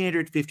 the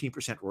standard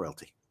 15%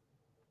 royalty.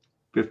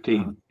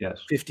 15, yes.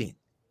 15.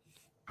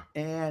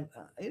 And,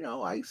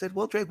 I said,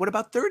 well, Drake, what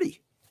about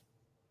 30?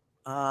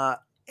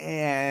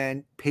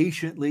 And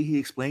patiently he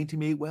explained to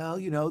me, well,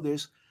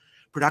 there's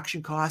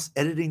production costs,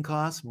 editing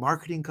costs,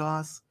 marketing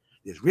costs.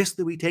 There's risk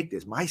that we take.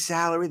 There's my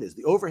salary. There's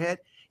the overhead.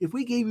 If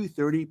we gave you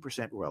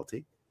 30%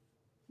 royalty,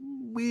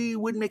 we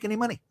wouldn't make any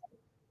money.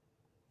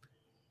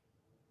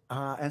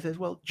 And I said,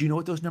 well, do you know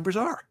what those numbers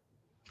are?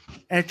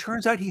 And it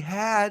turns out he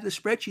had a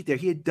spreadsheet there.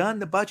 He had done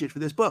the budget for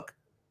this book.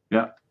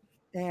 Yeah.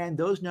 And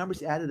those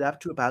numbers added up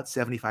to about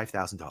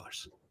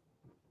 $75,000.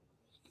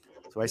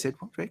 So I said,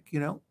 well, Drake,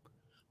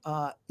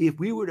 if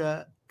we were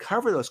to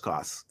cover those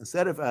costs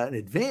instead of an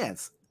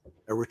advance,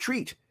 a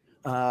retreat,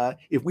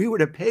 if we were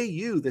to pay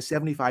you the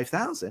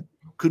 $75,000,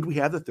 could we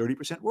have the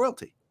 30%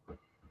 royalty?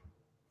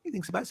 He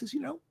thinks about it, says,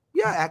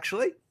 yeah,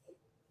 actually,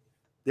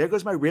 there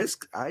goes my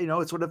risk.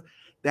 It's sort of,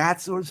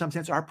 that's sort of, in some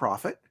sense, our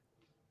profit.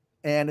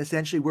 And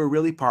essentially, we're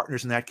really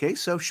partners in that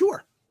case. So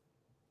sure.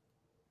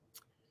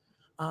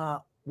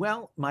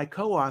 Well, my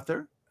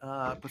co-author,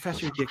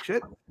 Professor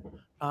Dixit,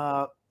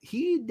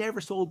 he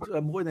never sold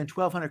more than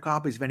 1,200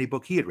 copies of any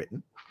book he had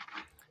written.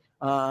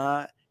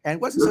 And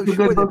wasn't so Those are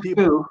sure good that books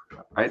too.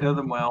 I know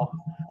them well.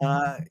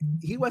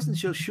 he wasn't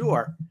so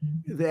sure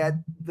that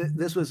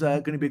this was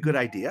going to be a good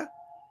idea.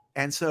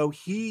 And so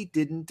he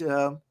didn't,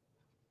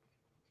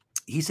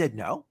 he said,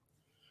 no,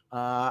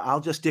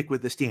 I'll just stick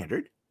with the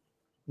standard.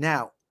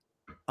 Now,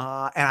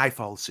 and I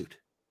followed suit.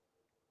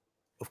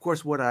 Of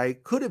course, what I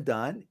could have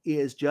done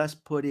is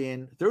just put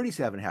in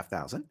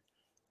 37,500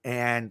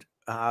 and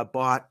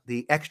bought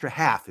the extra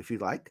half, if you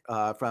like,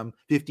 from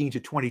 15 to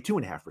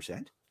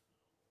 22.5%.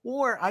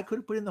 Or I could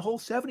have put in the whole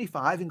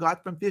 75 and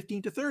got from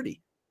 15 to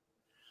 30.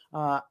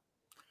 I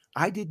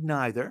did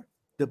neither.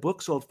 The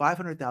book sold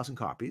 500,000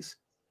 copies.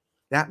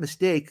 That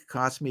mistake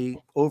cost me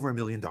over $1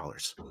 million.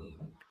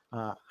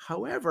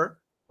 However,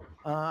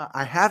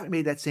 I haven't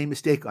made that same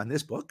mistake on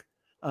this book.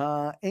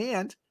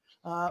 And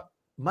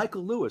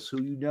Michael Lewis,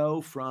 who you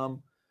know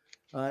from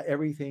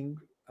everything,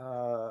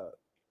 the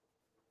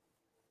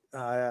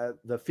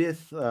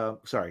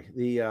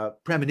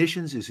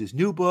Premonitions is his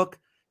new book,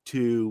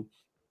 to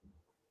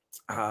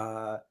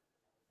Moneyball,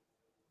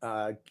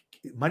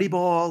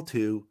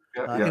 to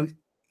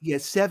he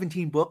has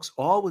 17 books,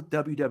 all with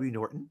W.W.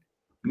 Norton.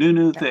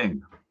 New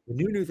thing. The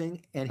new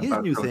thing. And his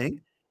new thing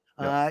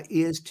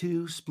is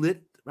to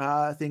split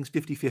things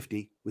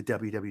 50-50 with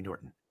W.W.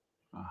 Norton.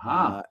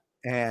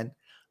 And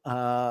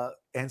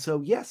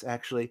so, yes,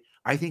 actually,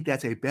 I think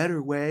that's a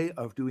better way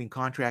of doing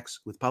contracts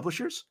with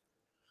publishers.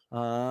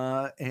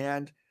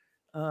 And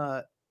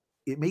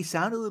it may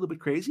sound a little bit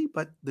crazy,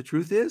 but the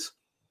truth is,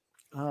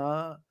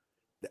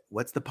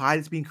 what's the pie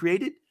that's being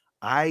created?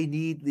 I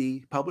need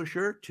the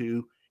publisher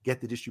to get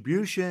the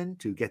distribution,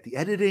 to get the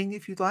editing,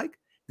 if you'd like.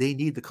 They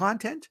need the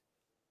content.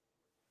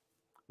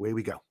 Away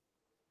we go.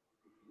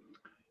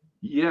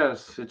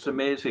 Yes, it's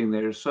amazing.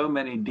 There's so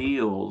many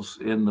deals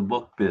in the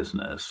book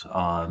business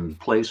on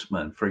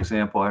placement. For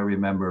example, I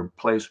remember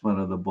placement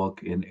of the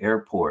book in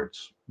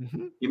airports.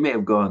 Mm-hmm. You may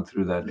have gone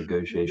through that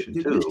negotiation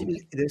too.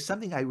 There's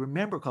something I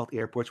remember called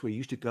airports where you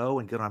used to go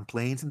and get on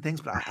planes and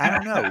things, but I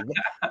don't know.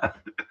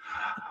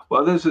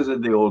 Well, this is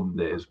in the olden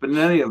days. But in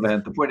any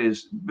event, the point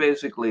is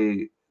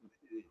basically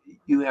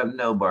you have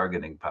no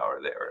bargaining power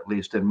there. At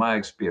least in my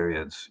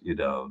experience, you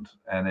don't.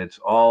 And it's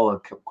all a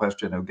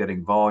question of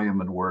getting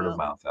volume and word of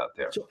mouth out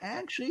there. So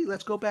actually,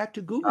 let's go back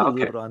to Google a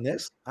little bit on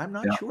this. I'm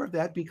not sure of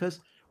that because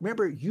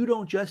remember, you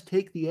don't just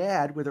take the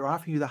ad where they're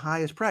offering you the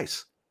highest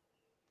price.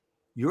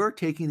 You're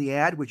taking the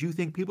ad which you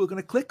think people are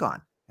going to click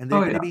on and they're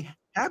going to be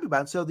happy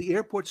about it. So the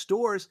airport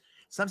stores,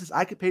 sometimes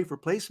I could pay for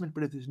placement,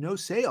 but if there's no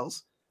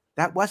sales,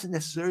 that wasn't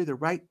necessarily the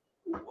right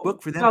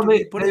book for them to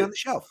be putting on the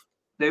shelf.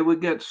 They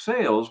would get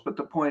sales, but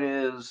the point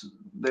is,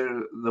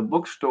 the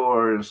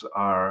bookstores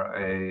are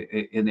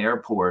in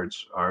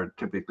airports are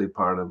typically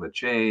part of a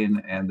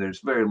chain, and there's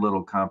very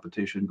little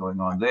competition going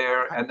on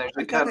there, and there's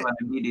a kind of an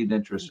immediate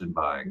interest in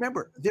buying.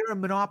 Remember, they're a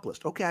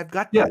monopolist. Okay, I've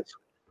got that. Yes.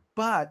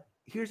 But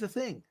here's the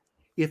thing: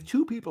 if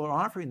two people are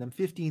offering them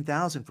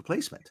 15,000 for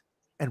placement,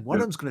 and one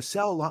of them's going to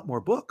sell a lot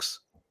more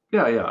books.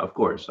 Yeah, of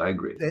course, I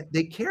agree.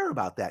 They care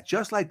about that,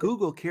 just like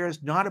Google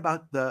cares not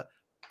about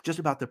just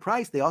about the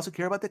price; they also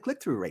care about the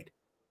click-through rate.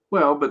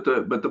 Well, but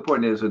the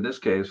point is, in this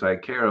case, I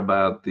care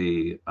about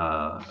the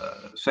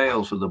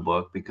sales of the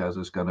book because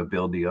it's going to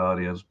build the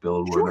audience,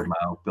 build word of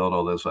mouth, build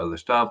all this other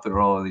stuff. There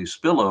are all of these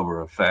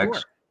spillover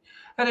effects,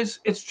 and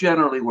it's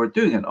generally worth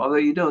doing it. Although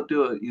you don't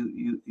do it,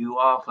 you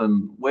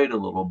often wait a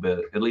little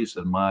bit. At least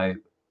in my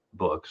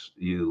books,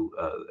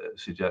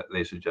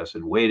 they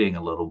suggested waiting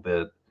a little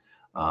bit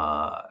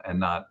and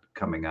not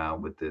coming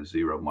out with the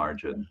zero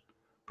margin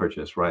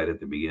purchase right at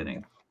the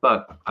beginning.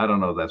 But I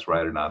don't know if that's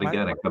right or not.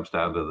 Again, it comes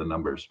down to the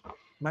numbers.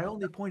 My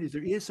only point is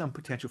there is some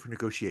potential for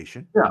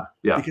negotiation.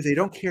 Yeah. Because they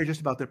don't care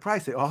just about the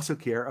price. They also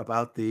care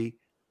about the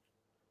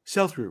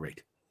sell-through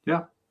rate.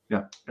 Yeah.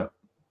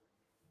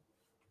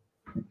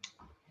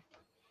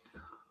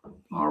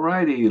 All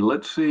righty.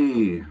 Let's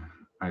see.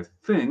 I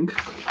think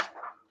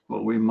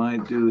what we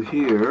might do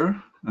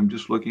here, I'm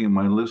just looking at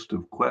my list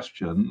of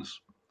questions.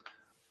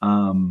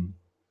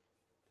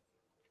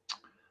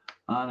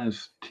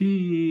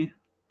 Honesty.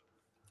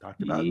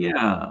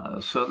 Yeah,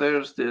 so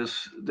there's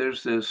this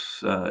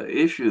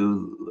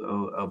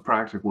issue of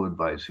practical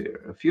advice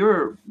here. If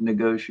you're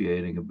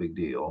negotiating a big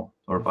deal,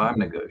 or if I'm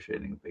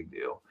negotiating a big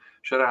deal,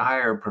 should I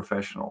hire a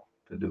professional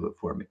to do it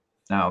for me?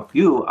 Now,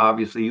 you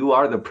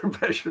are the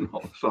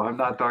professional, so I'm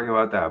not talking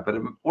about that. But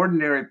an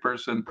ordinary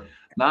person,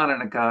 not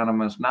an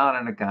economist, not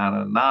an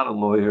accountant, not a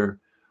lawyer,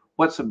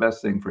 what's the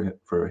best thing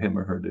for him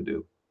or her to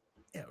do?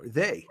 Yes.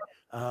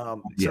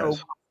 So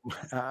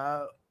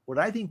what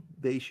I think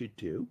they should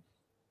do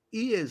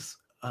is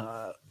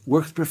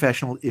work with a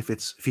professional if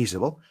it's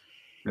feasible.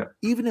 Yeah.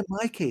 Even in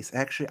my case,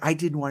 actually, I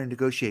didn't want to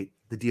negotiate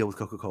the deal with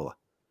Coca-Cola.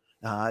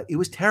 It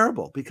was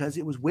terrible because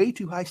it was way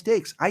too high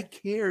stakes. I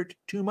cared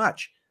too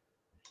much.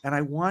 and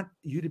I want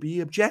you to be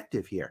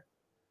objective here.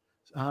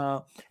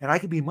 And I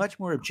can be much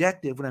more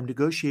objective when I'm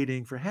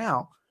negotiating for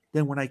Hal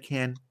than when I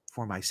can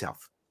for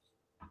myself.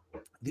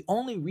 The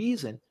only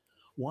reason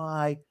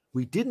why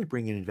we didn't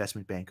bring in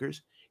investment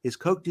bankers is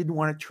Coke didn't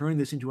want to turn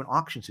this into an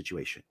auction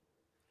situation.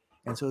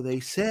 And so they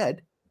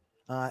said,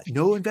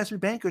 no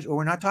investment bankers or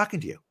we're not talking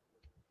to you.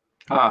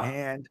 Ah,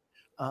 And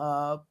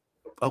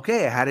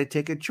okay, I had to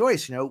take a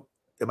choice. Am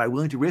I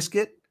willing to risk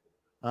it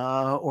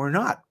or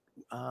not?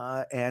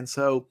 And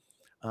so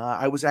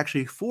I was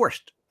actually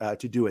forced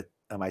to do it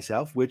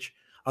myself, which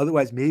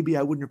otherwise maybe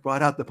I wouldn't have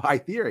brought out the pie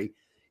theory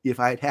if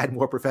I had had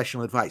more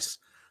professional advice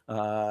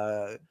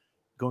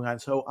going on.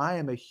 So I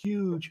am a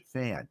huge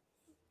fan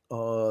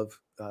of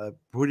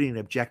putting an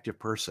objective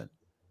person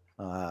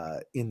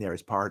in there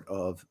as part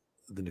of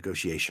the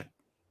negotiation.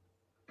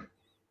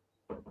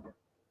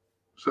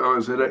 so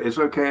it's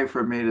okay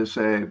for me to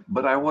say,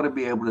 but I want to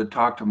be able to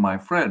talk to my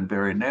friend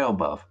Barry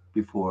Nalebuff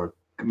before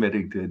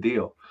committing to a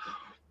deal.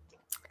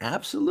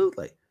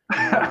 Absolutely.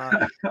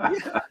 The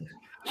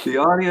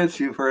audience,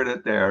 you've heard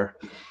it there.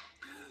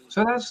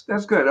 So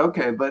that's good.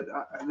 Okay, but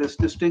this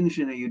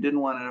distinction that you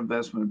didn't want an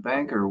investment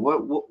banker.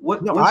 What? No,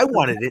 What's I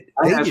wanted it.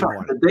 They didn't sorry,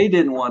 want but it. they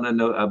didn't want to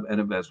know an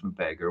investment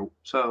banker.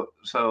 So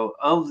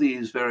of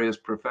these various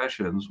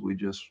professions we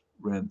just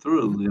ran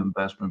through, the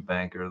investment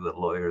banker, the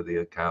lawyer, the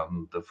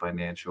accountant, the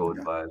financial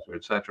advisor,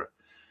 etc.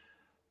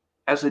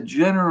 As a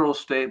general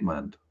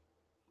statement,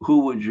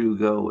 who would you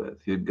go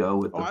with? You'd go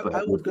with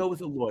I would go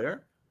with a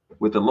lawyer.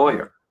 with the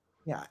lawyer.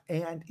 Yeah,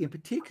 and in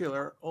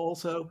particular,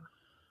 also,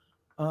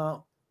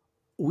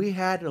 we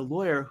had a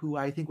lawyer who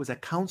I think was a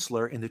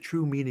counselor in the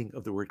true meaning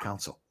of the word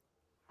counsel.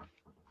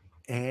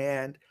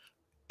 And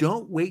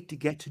don't wait to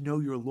get to know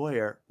your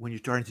lawyer when you're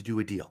starting to do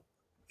a deal.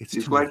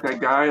 He's like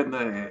that guy in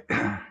the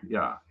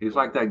yeah. He's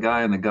like that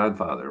guy in The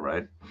Godfather,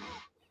 right?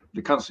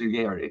 The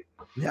consigliere.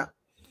 Yeah.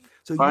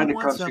 So Find you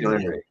a want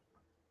somebody consigliere.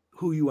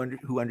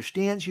 who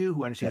understands you,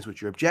 who understands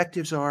what your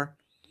objectives are.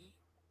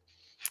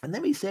 And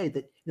let me say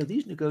that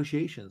these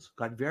negotiations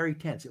got very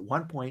tense. At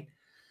one point,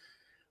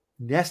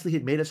 Nestle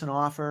had made us an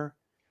offer.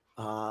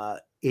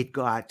 It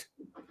got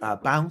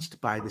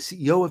bounced by the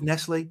CEO of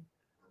Nestle.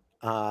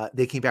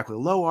 They came back with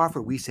a low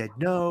offer. We said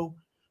no.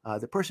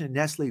 The person at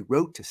Nestle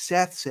wrote to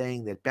Seth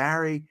saying that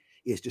Barry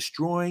is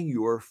destroying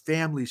your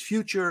family's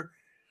future.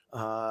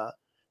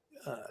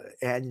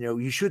 And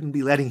you shouldn't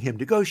be letting him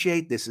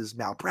negotiate. This is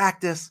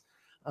malpractice.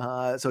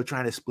 So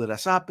trying to split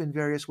us up in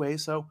various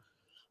ways. So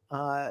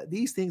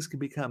these things can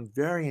become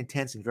very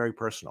intense and very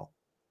personal.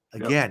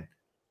 Again,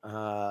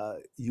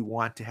 you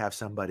want to have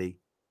somebody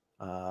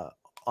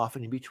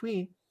often in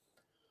between.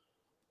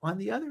 On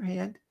the other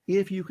hand,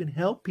 if you can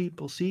help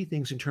people see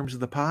things in terms of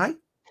the pie,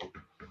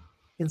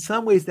 in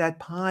some ways that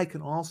pie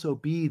can also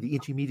be the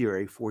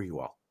intermediary for you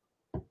all.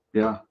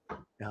 Yeah.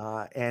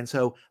 And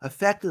so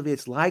effectively,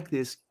 it's like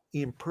this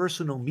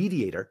impersonal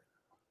mediator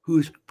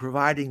who's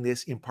providing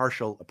this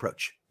impartial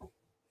approach.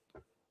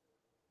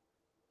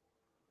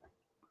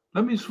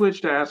 Let me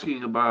switch to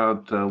asking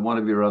about one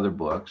of your other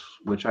books,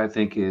 which I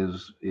think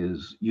is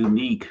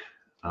unique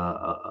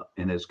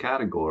in its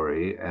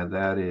category, and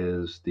that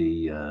is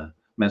the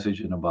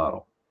Message in a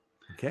Bottle.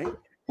 Okay.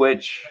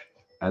 Which,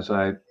 as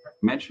I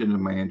mentioned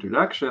in my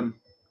introduction,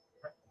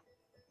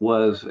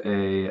 was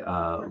a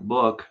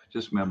book.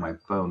 Just man, my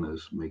phone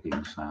is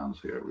making sounds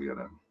here. We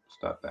gotta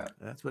stop that.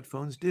 That's what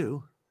phones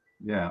do.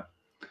 Yeah.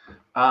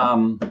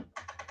 The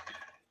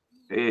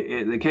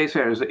case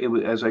here is,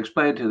 as I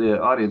explained to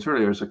the audience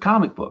earlier, it's a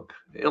comic book,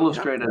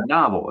 illustrated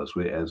novel, as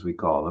we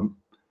call them.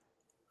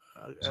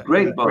 It's a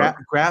great book.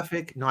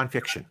 Graphic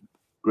nonfiction.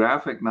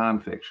 Graphic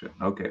nonfiction.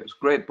 Okay, it's a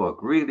great book.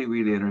 Really,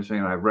 really interesting.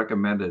 And I've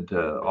recommended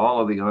to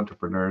all of the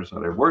entrepreneurs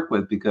that I've worked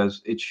with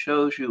because it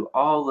shows you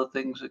all the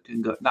things that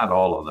can go, not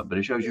all of them, but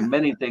it shows you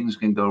many things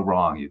can go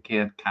wrong. You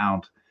can't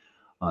count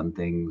on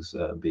things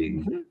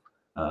being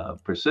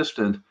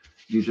persistent.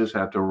 You just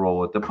have to roll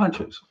with the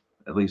punches.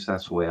 At least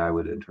that's the way I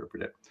would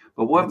interpret it.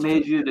 But what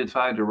made you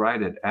decide to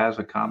write it as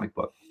a comic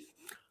book?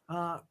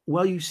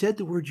 Well, you said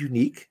the word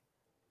unique.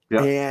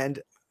 Yeah.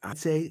 And I'd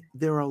say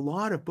there are a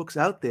lot of books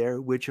out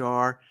there which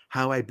are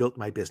how I built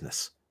my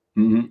business.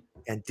 Mm-hmm.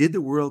 And did the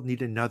world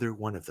need another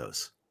one of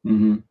those?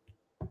 Mm-hmm.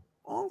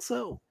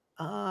 Also,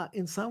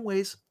 in some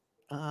ways,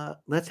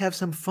 let's have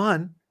some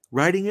fun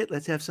writing it.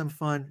 Let's have some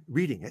fun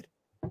reading it.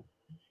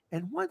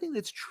 And one thing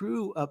that's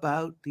true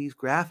about these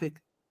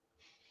graphic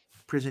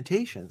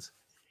presentations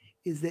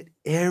is that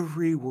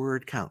every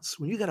word counts.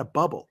 When you got a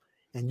bubble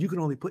and you can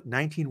only put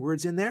 19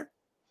 words in there,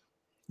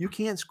 you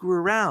can't screw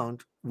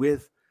around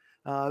with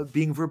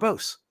being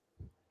verbose.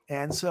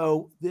 And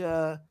so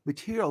the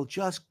material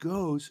just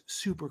goes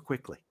super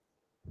quickly.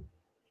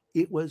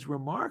 It was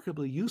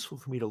remarkably useful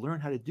for me to learn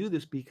how to do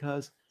this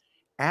because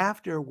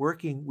after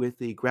working with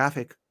the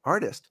graphic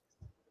artist,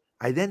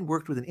 I then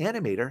worked with an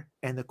animator,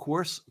 and the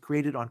course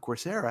created on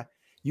Coursera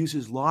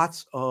uses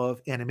lots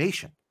of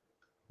animation,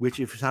 which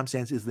in some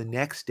sense is the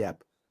next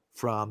step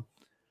from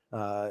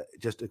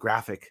just a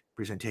graphic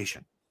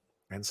presentation.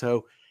 And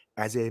so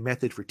as a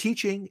method for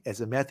teaching,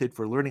 as a method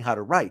for learning how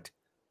to write,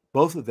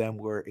 Both of them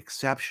were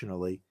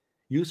exceptionally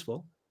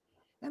useful.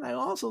 And I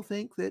also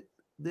think that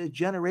the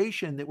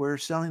generation that we're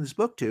selling this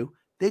book to,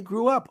 they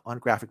grew up on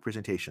graphic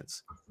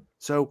presentations.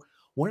 So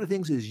one of the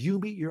things is you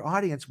meet your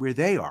audience where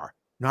they are,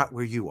 not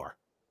where you are.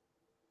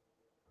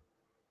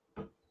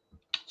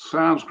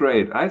 Sounds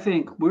great. I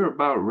think we're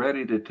about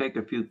ready to take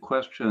a few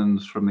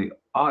questions from the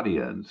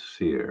audience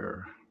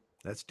here.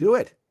 Let's do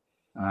it.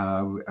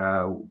 Uh,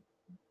 uh,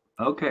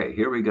 okay,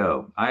 here we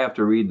go. I have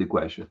to read the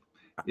question.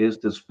 Is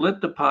the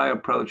split the pie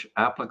approach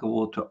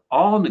applicable to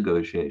all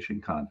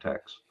negotiation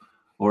contexts,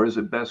 or is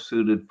it best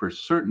suited for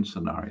certain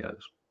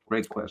scenarios?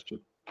 Great question.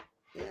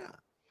 Yeah.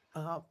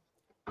 Uh,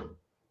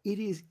 it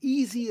is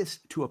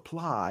easiest to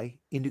apply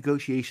in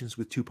negotiations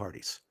with two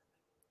parties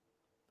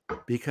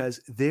because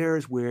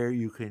there's where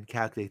you can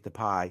calculate the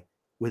pie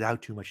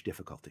without too much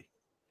difficulty.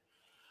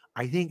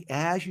 I think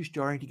as you're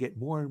starting to get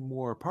more and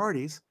more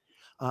parties,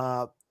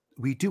 uh,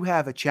 we do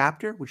have a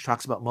chapter which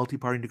talks about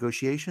multi-party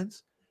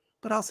negotiations,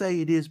 but I'll say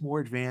it is more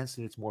advanced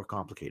and it's more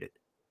complicated.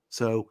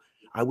 So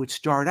I would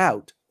start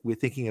out with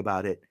thinking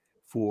about it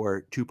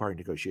for two-party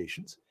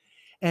negotiations.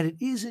 And it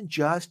isn't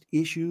just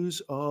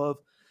issues of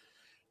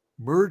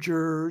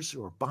mergers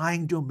or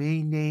buying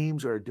domain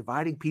names or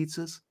dividing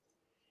pizzas.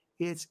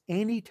 It's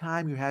any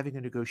time you're having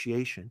a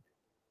negotiation,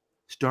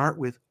 start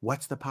with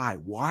what's the pie?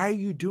 Why are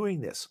you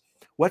doing this?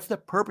 What's the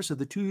purpose of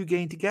the two you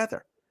gain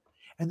together?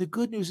 And the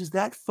good news is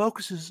that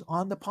focuses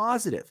on the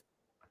positive.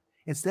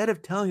 Instead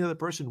of telling the other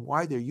person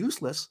why they're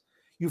useless,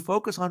 you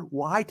focus on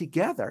why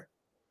together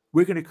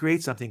we're going to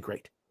create something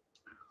great.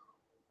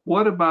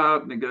 What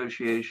about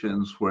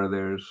negotiations where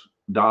there's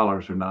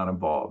dollars are not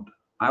involved?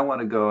 I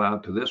want to go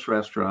out to this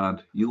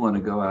restaurant. You want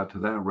to go out to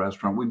that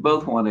restaurant. We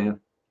both want to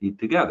eat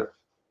together.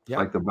 It's Yeah,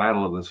 like the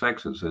battle of the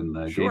sexes in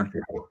game sure.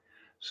 theory.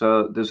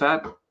 So does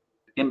that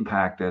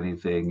impact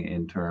anything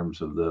in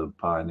terms of the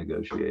pie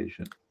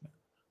negotiation?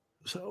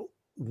 So,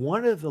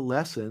 one of the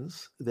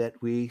lessons that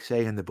we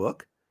say in the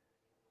book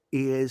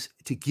is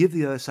to give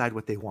the other side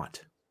what they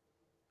want.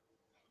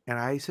 And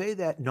I say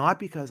that not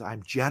because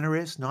I'm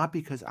generous, not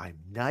because I'm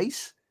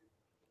nice,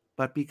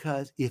 but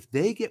because if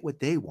they get what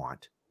they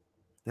want,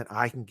 then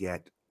I can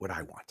get what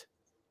I want.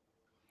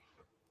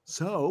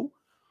 So,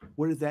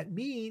 what does that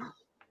mean?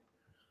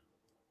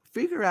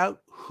 Figure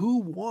out who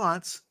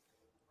wants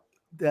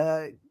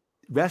the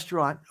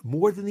restaurant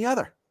more than the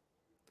other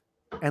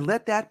and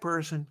let that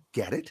person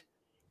get it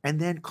and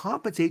then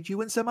compensate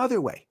you in some other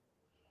way.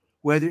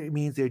 Whether it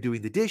means they're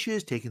doing the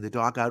dishes, taking the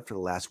dog out for the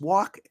last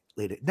walk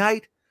late at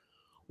night,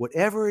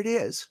 whatever it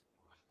is,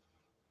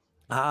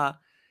 uh,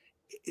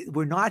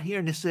 we're not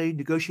here necessarily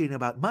negotiating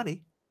about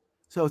money.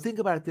 So think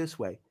about it this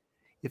way.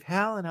 If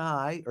Hal and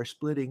I are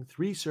splitting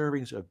 3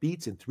 servings of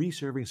beets and 3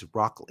 servings of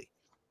broccoli,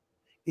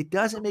 it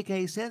doesn't make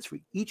any sense for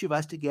each of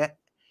us to get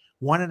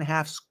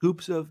 1.5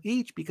 scoops of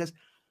each because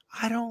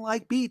I don't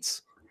like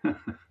beets.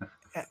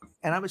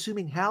 And I'm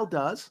assuming Hal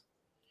does.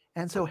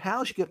 And so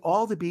Hal should get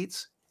all the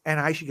beets and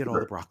I should get all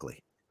the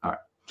broccoli. All right.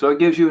 So it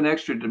gives you an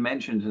extra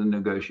dimension to the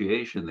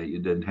negotiation that you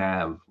didn't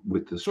have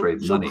with the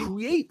straight So money.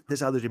 create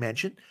this other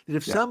dimension that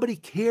if Yeah. somebody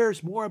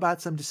cares more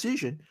about some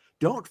decision,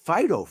 don't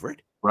fight over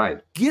it.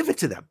 Right. Give it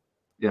to them.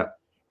 Yeah.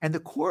 And the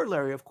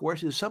corollary, of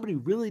course, is if somebody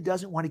really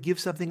doesn't want to give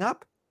something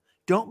up,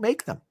 don't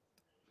make them.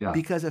 Yeah.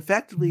 Because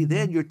effectively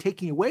then you're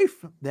taking away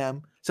from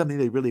them something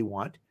they really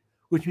want,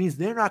 which means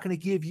they're not going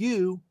to give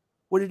you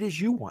what it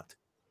is you want.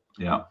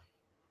 Yeah.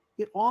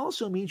 It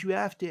also means you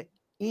have to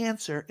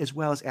answer as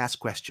well as ask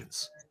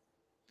questions.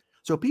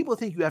 So people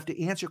think you have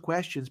to answer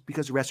questions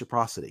because of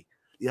reciprocity.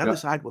 The other Yeah.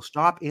 side will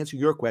stop answering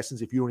your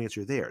questions if you don't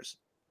answer theirs.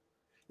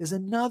 There's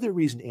another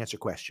reason to answer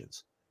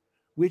questions,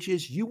 which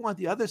is you want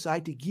the other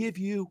side to give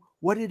you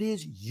what it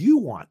is you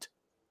want.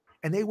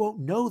 And they won't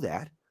know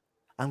that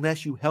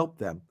unless you help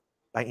them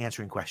by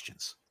answering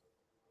questions.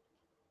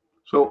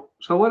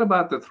 So what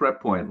about the threat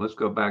point? Let's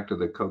go back to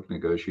the Coke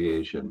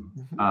negotiation.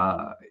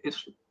 Mhm.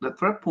 It's the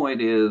threat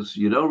point is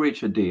you don't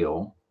reach a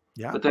deal,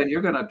 Yeah, but then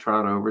you're going to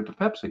trot over to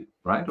Pepsi,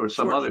 right, or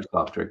some sure. other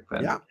soft drink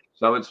vendor. Yeah,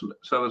 So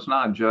it's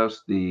not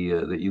just the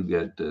that you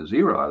get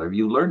zero out of.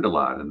 You learned a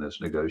lot in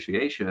this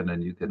negotiation,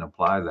 and you can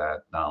apply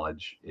that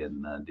knowledge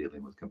in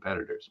dealing with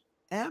competitors.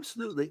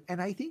 absolutely.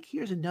 And I think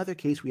here's another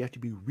case we have to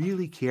be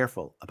really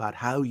careful about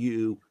how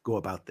you go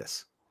about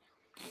this.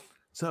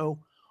 So,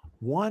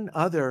 one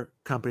other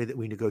company that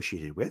we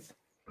negotiated with,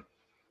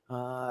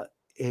 uh,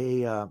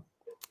 a, uh,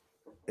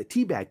 a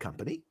tea bag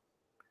company,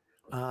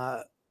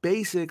 uh,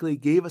 basically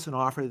gave us an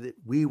offer that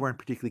we weren't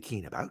particularly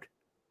keen about,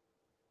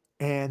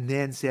 and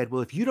then said,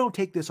 "Well, if you don't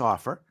take this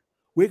offer,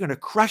 we're going to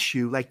crush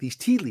you like these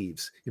tea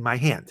leaves in my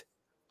hand."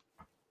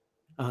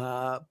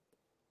 Uh,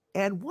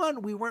 and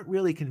one, we weren't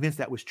really convinced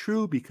that was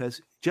true because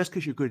just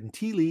because you're good in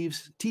tea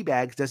leaves, tea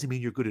bags doesn't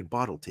mean you're good in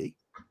bottled tea.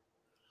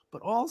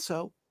 But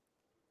also,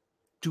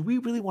 do we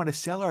really want to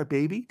sell our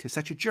baby to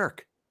such a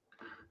jerk?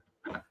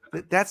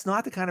 That's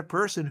not the kind of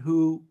person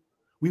who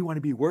we want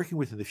to be working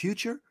with in the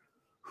future,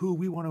 who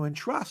we want to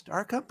entrust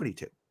our company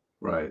to.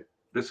 Right.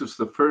 This is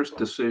the first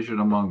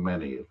decision among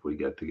many if we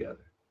get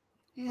together.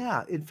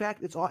 Yeah, in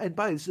fact, it's all, and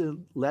by it's a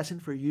lesson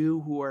for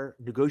you who are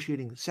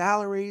negotiating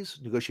salaries,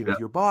 negotiating Yeah, with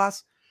your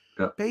boss.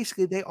 yeah.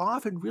 Basically, they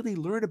often really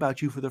learn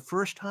about you for the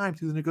first time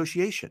through the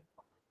negotiation.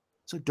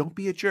 So don't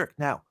be a jerk.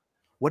 Now,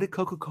 what did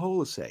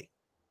Coca-Cola say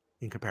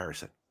in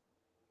comparison?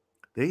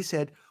 They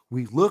said,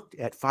 we looked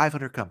at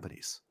 500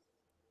 companies.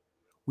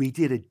 We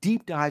did a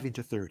deep dive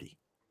into 30.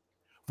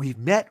 We've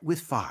met with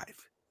 5.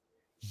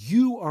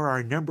 You are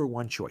our number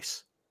one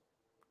choice.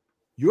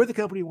 You're the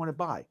company we want to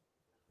buy.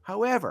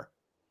 However,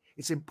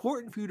 it's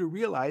important for you to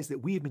realize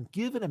that we have been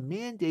given a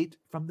mandate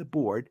from the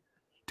board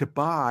to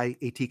buy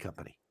a tea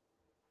company.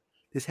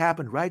 This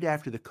happened right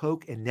after the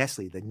Coke and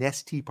Nestle, the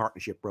Nestea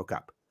partnership, broke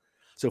up.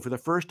 So for the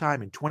first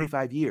time in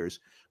 25 years,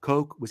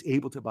 Coke was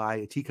able to buy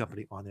a tea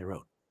company on their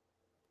own.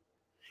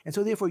 And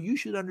so therefore, you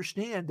should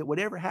understand that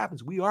whatever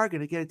happens, we are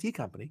going to get a tea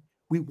company.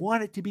 We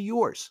want it to be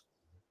yours.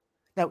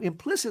 Now,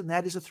 implicit in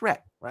that is a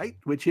threat, right?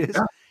 Which is,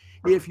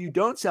 Yeah. if you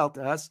don't sell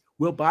to us,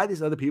 we'll buy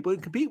these other people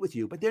and compete with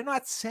you. But they're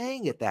not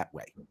saying it that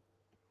way.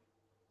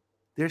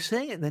 They're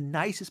saying it in the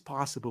nicest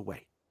possible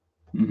way.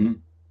 Hmm.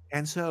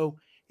 And so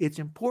it's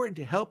important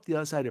to help the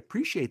other side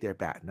appreciate their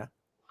BATNA,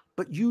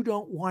 but you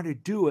don't want to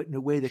do it in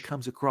a way that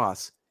comes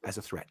across as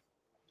a threat.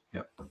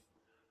 Yep.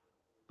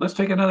 Let's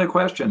take another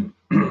question.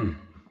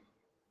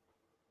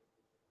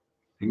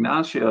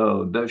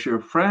 Ignacio, does your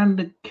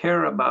friend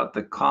care about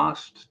the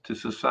cost to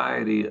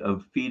society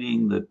of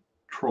feeding the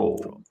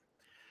troll?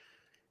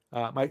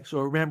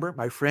 So remember,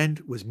 my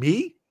friend was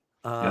me.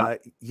 Yeah.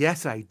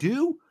 Yes, I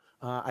do.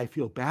 I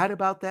feel bad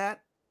about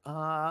that.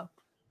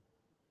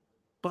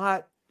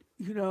 But,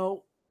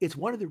 it's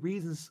one of the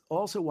reasons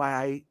also why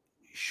I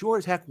sure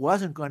as heck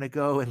wasn't going to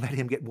go and let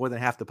him get more than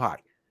half the pie.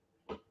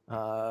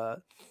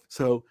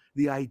 So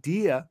the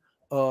idea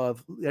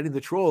of letting the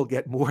troll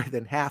get more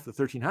than half the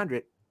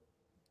 1,300,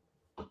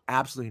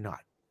 absolutely not.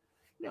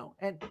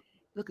 And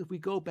look, if we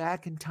go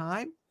back in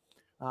time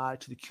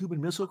to the Cuban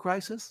Missile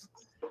Crisis,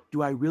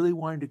 do I really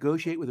want to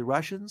negotiate with the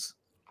Russians?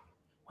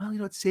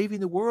 Well, it's saving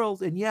the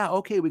world. And yeah,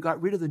 okay, we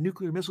got rid of the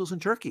nuclear missiles in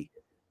Turkey.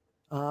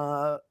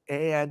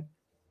 And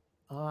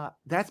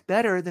that's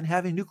better than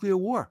having nuclear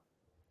war.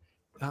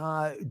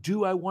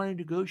 Do I want to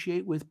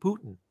negotiate with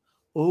Putin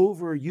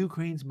over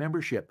Ukraine's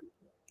membership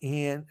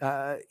in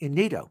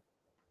NATO?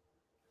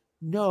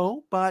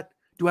 No, but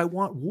do I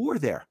want war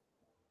there?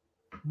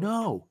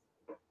 No.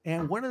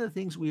 And one of the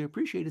things we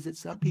appreciate is that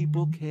some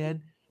people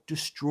can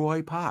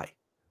destroy pie,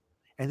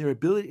 and their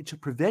ability to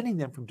preventing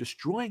them from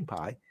destroying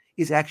pie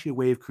is actually a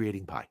way of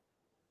creating pie.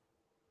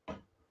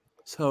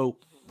 So,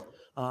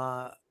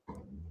 at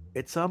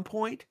some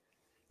point,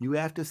 you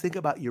have to think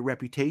about your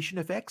reputation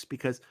effects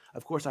because,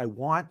 of course, I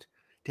want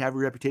to have a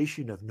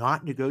reputation of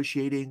not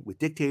negotiating with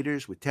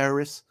dictators, with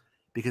terrorists,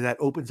 because that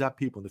opens up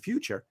people in the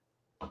future.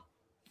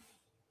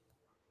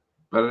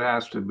 But it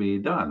has to be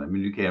done. I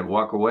mean, you can't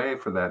walk away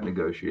for that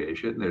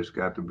negotiation. There's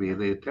got to be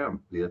the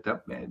attempt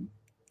made.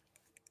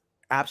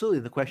 Absolutely.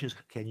 And the question is,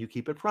 can you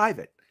keep it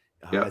private?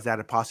 Yeah. Is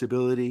that a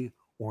possibility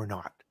or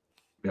not?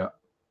 Yeah.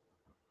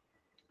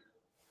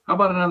 How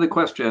about another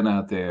question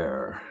out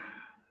there?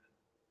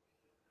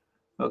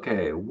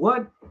 Okay,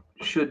 what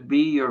should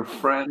be your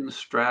friend's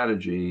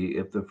strategy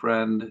if the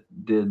friend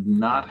did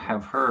not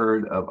have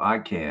heard of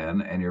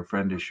ICANN and your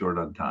friend is short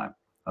on time?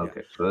 Yeah.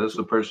 Okay, so this is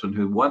So, a person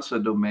who wants a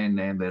domain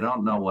name. They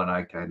don't know yeah, what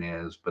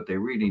ICANN is, but they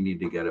really need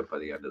to get it by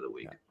the end of the yeah.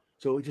 week.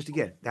 So just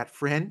again, that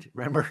friend,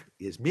 remember,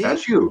 is me.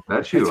 That's you.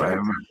 That's That's you. I right.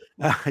 remember.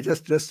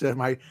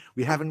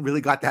 We haven't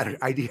really got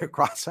that idea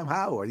across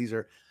somehow, or these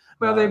are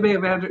Well, they uh, may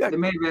have answered. yeah, They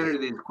may have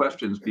answered these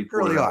questions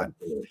before early on.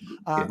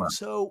 came up.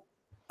 So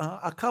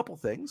a couple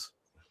things.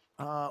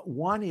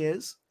 One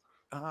is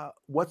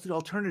what's the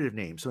alternative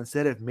name? So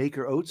instead of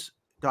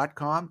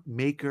makeroats.com, Yeah.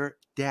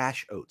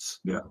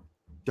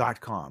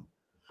 maker-oats.com.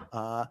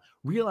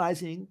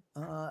 Realizing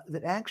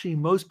that actually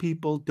most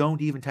people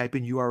don't even type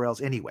in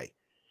URLs anyway.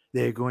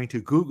 They're going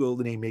to Google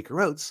the name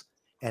Maker Oats,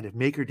 and if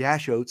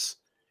Maker-Oats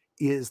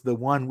is the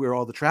one where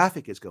all the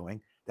traffic is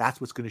going, that's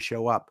what's going to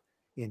show up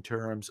in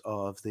terms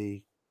of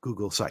the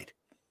Google site.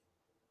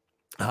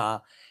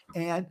 And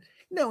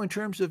in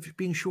terms of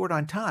being short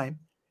on time,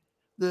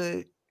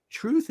 the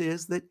truth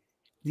is that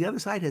the other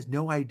side has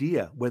no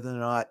idea whether or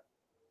not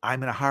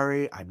I'm in a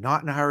hurry, I'm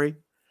not in a hurry.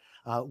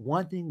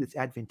 One thing that's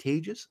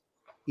advantageous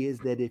is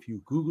that if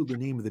you Google the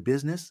name of the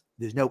business,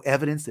 there's no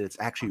evidence that it's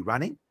actually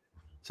running.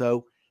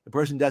 So the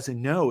person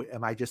doesn't know,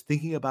 am I just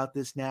thinking about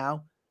this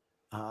now?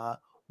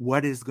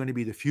 What is going to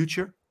be the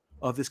future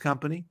of this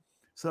company?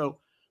 So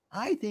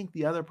I think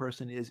the other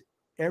person is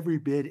every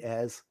bit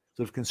as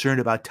sort of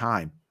concerned about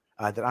time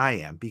that I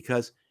am,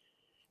 because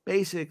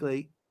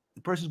basically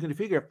the person's going to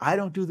figure if I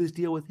don't do this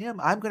deal with him,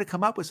 I'm going to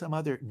come up with some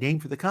other name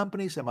for the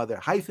company, some other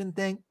hyphen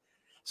thing,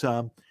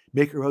 some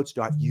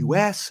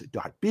makeroats.us,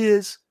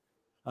 .biz,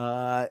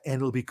 and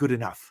it'll be good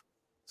enough.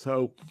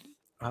 So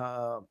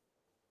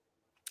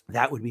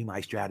that would be my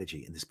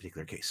strategy in this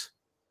particular case.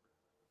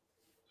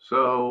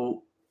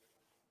 So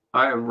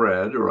I have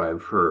read or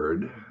I've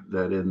heard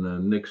that in the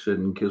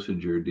Nixon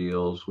Kissinger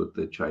deals with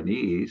the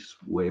Chinese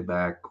way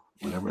back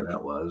whenever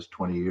that was,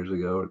 20 years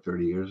ago or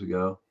 30 years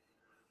ago.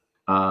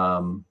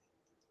 Um,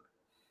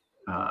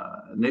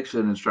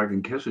 Nixon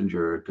instructing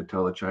Kissinger to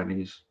tell the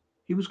Chinese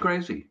he was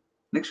crazy.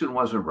 Nixon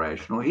wasn't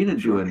rational. He didn't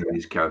do Sure. any of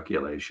these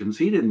calculations.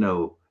 He didn't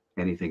know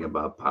anything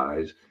about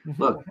pies. Mhm.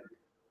 Look,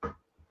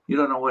 you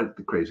don't know what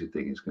the crazy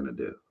thing is going to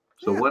do.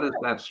 So, Yeah. what is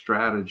that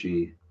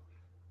strategy?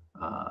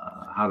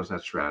 How does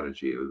that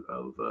strategy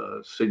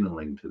of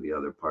signaling to the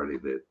other party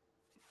that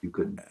you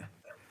couldn't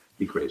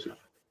be crazy?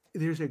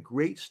 There's a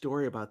great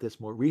story about this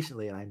more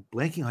recently, and I'm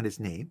blanking on his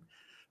name,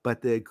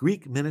 but the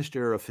Greek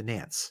minister of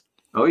finance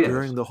Oh, yes.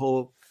 during the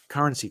whole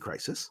currency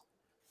crisis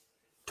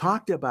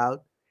talked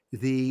about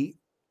the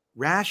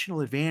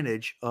rational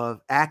advantage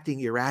of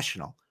acting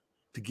irrational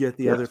to get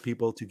the other Yes.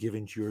 people to give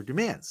in to your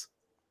demands.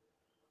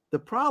 The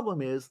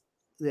problem is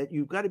that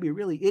you've got to be a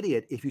really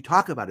idiot if you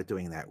talk about it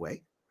doing that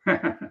way.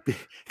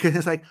 Because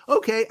it's like,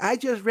 okay, I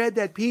just read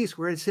that piece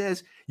where it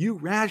says you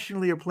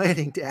rationally are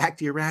planning to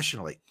act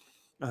irrationally.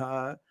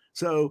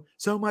 So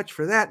much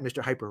for that,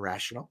 Mr. Hyper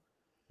Rational.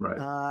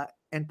 Right.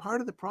 And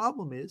part of the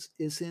problem is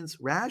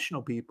since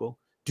rational people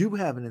do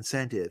have an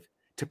incentive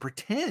to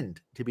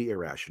pretend to be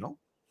irrational,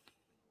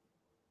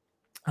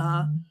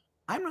 I'm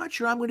not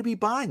sure I'm going to be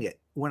buying it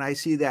when I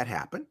see that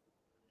happen.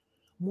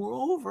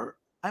 Moreover,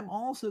 I'm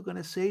also going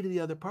to say to the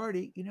other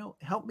party,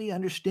 help me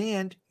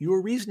understand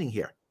your reasoning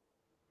here.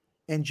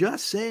 And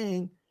just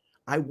saying,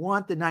 I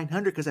want the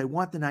 900 because I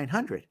want the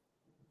 900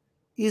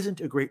 isn't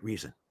a great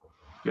reason.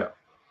 Yeah.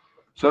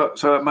 So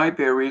it might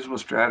be a reasonable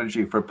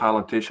strategy for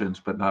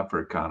politicians, but not for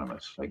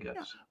economists, I Yeah.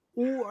 guess.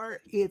 Or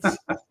it's,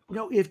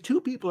 if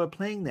two people are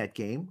playing that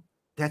game,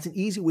 that's an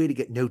easy way to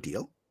get no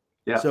deal.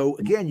 Yeah. So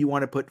again, you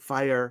want to put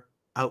fire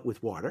out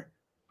with water,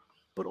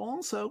 but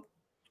also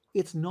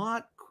it's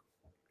not,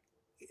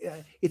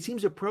 it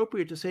seems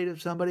appropriate to say to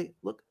somebody,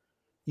 look,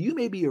 you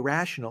may be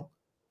irrational,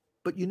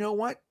 but you know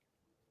what?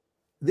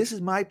 This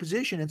is my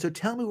position. And so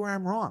tell me where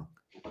I'm wrong.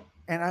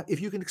 And if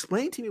you can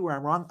explain to me where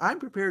I'm wrong, I'm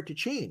prepared to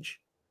change.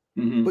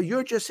 Mm-hmm. But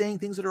you're just saying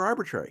things that are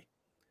arbitrary.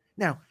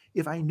 Now,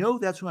 if I know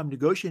that's who I'm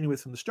negotiating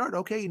with from the start,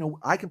 okay,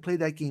 I can play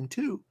that game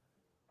too,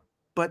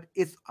 but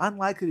it's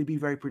unlikely to be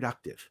very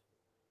productive.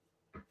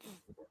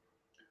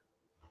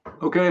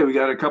 Okay, we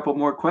got a couple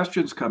more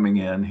questions coming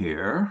in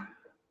here.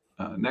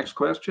 Next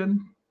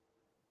question.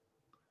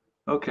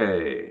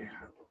 Okay.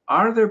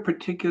 Are there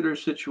particular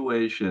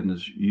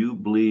situations you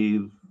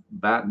believe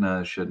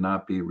BATNA should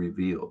not be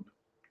revealed?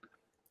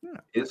 Yeah.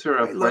 Is there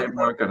a Right, Logan.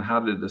 framework on how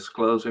to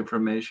disclose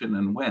information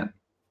and when?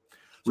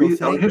 So He's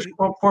thank a you.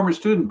 former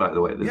student, by the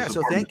way. This Yeah. is a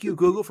So former thank you, student.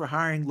 Google, for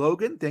hiring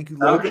Logan. Thank you,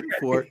 Okay. Logan,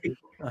 for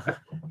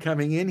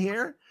coming in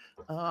here.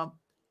 I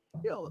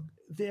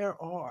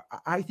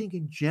think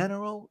in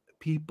general,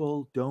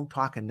 people don't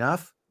talk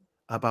enough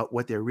about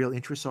what their real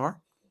interests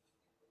are.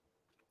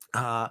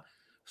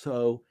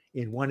 So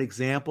in one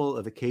example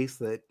of a case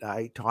that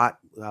I taught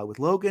with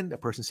Logan, a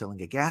person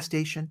selling a gas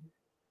station,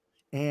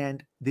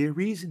 and their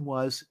reason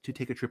was to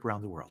take a trip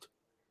around the world.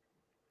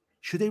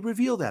 Should they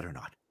reveal that or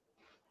not?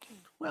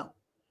 Well,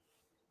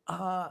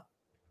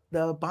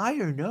 the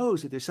buyer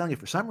knows that they're selling it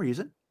for some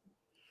reason.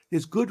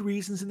 There's good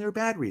reasons and there are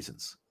bad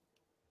reasons.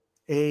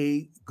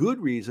 A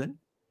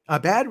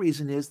bad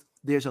reason is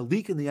there's a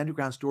leak in the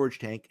underground storage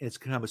tank and it's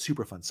going to have a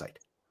Superfund site.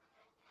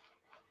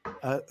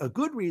 A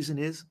good reason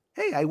is,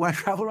 hey, I want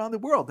to travel around the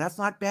world. That's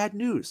not bad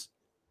news.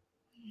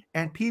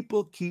 And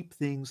people keep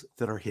things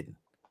that are hidden.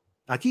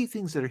 I keep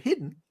things that are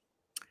hidden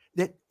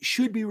that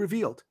should be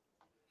revealed.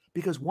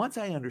 Because once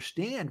I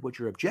understand what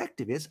your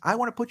objective is, I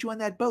want to put you on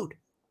that boat.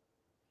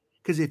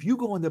 Because if you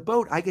go on the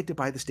boat, I get to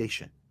buy the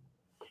station.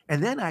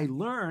 And then I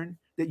learn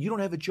that you don't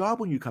have a job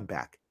when you come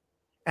back.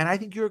 And I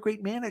think you're a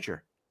great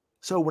manager.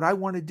 So what I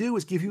want to do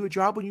is give you a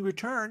job when you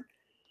return.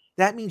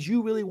 That means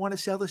you really want to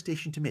sell the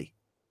station to me.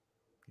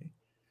 Okay.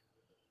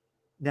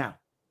 Now,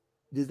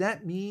 does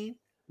that mean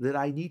that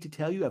I need to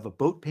tell you I have a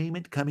boat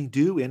payment coming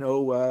due in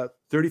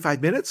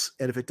 35 minutes?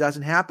 And if it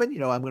doesn't happen,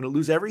 I'm going to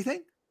lose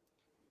everything?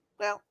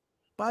 Well,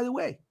 by the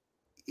way,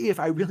 if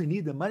I really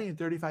need the money in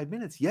 35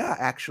 minutes, yeah,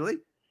 actually,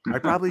 I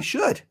probably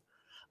should.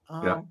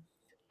 Yeah.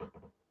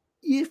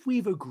 If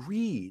we've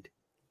agreed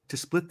to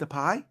split the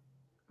pie,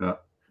 Yeah.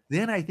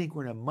 then I think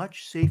we're in a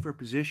much safer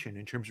position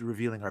in terms of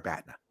revealing our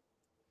BATNA.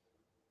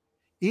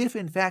 If,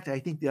 in fact, I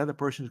think the other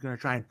person is going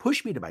to try and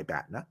push me to my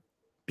BATNA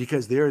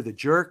because they're the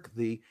jerk,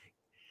 the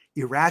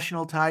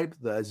irrational type,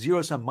 the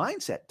zero-sum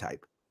mindset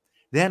type,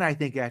 then I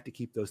think I have to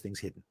keep those things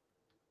hidden.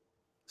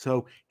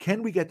 So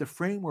can we get the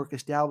framework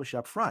established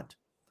up front?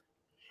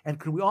 And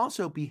can we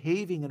also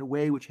behaving in a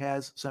way which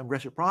has some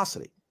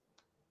reciprocity?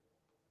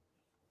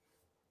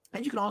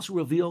 And you can also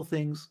reveal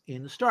things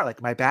in the start,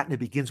 like my BATNA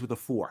begins with a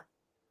 4,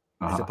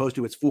 as opposed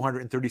to it's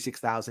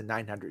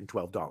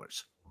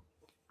 $436,912.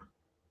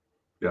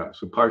 Yeah,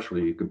 so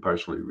you can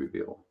partially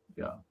reveal.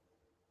 Yeah.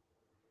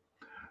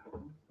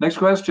 Next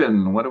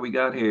question. What do we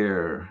got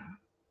here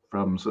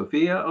from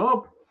Sophia?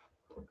 Oh,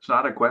 it's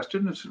not a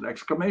question, it's an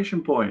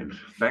exclamation point.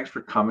 Thanks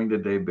for coming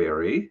today,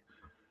 Barry.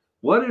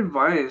 What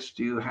advice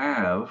do you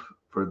have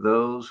for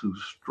those who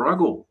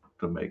struggle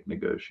to make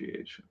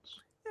negotiations?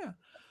 Yeah.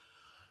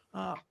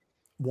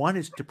 One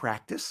is to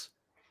practice,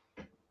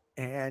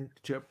 and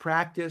to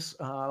practice,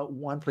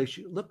 one place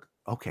you look.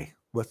 Okay,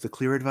 what's the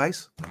clear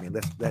advice? I mean,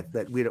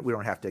 that we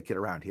don't have to kid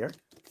around here.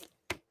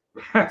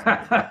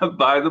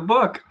 Buy the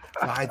book.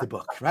 Buy the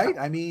book, right?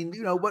 I mean,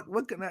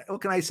 what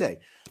can I say?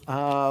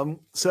 I'm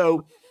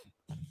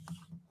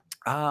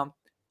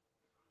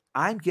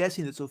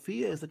guessing that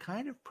Sophia is the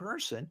kind of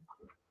person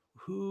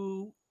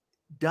who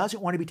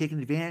doesn't want to be taken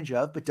advantage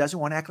of, but doesn't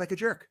want to act like a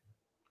jerk.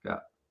 Yeah.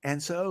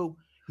 And so,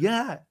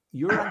 yeah,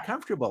 you're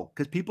uncomfortable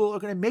because people are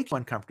going to make you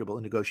uncomfortable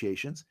in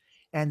negotiations.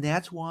 And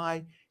that's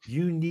why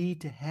you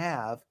need to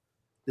have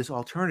this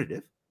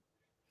alternative.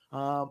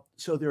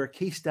 So there are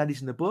case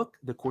studies in the book.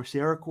 The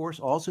Coursera course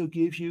also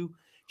gives you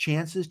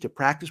chances to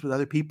practice with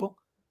other people,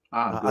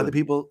 other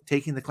people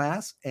taking the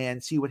class,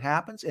 and see what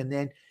happens. And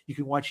then you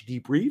can watch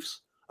debriefs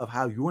of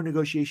how your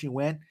negotiation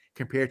went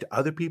compared to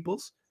other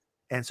people's.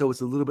 And so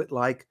it's a little bit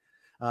like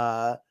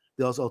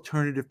those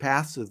alternative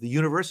paths of the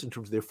universe in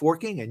terms of their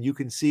forking. And you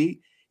can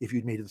see if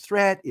you'd made a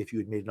threat, if you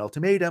had made an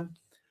ultimatum,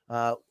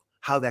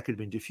 how that could have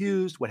been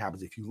diffused, what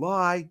happens if you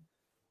lie,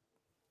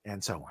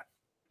 and so on.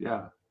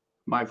 Yeah.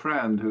 My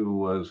friend, who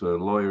was a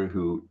lawyer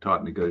who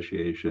taught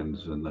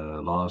negotiations in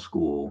the law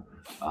school,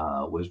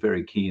 was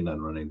very keen on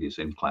running these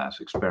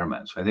in-class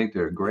experiments. I think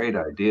they're a great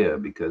idea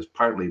because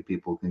partly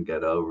people can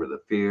get over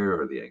the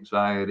fear or the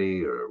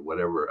anxiety or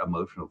whatever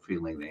emotional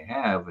feeling they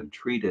have and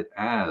treat it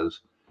as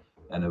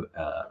a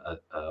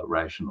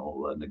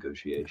rational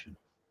negotiation.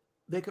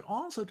 They could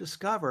also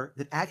discover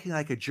that acting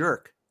like a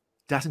jerk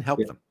doesn't help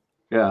them.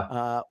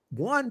 Yeah.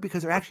 One,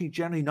 because they're actually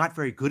generally not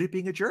very good at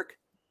being a jerk.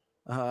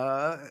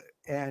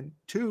 And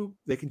two,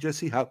 they can just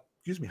see how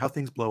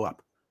things blow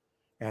up.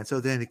 And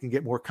so then they can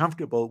get more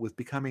comfortable with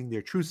becoming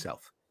their true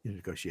self in a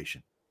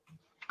negotiation.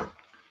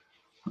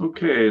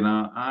 Okay,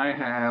 now I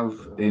have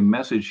a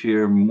message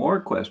here. More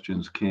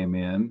questions came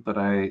in, but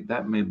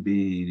that may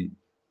be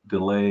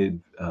delayed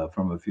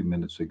from a few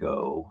minutes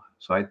ago.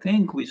 So I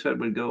think we said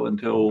we'd go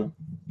until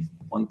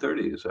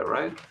 1:30. Is that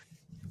right?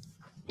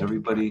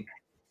 Everybody?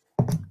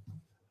 I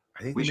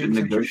think we should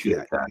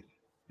negotiate that.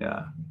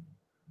 Yeah.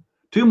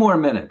 2 more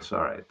minutes.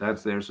 All right.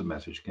 There's a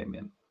message came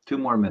in. 2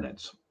 more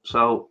minutes.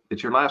 So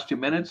it's your last 2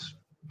 minutes.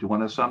 Do you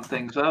want to sum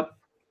things up?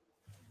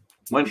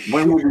 When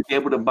will you be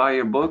able to buy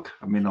your book?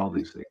 I mean, all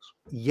these things.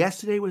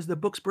 Yesterday was the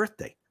book's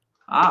birthday.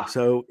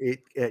 So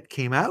it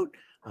came out,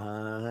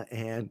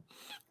 and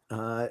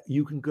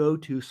you can go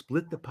to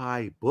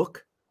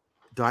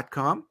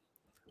splitthepie.book.com.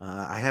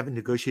 I haven't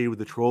negotiated with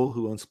the troll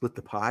who owns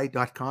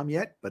splitthepie.com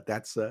yet, but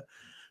that's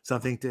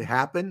something to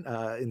happen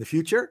in the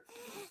future.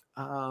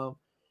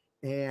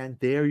 And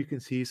there you can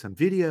see some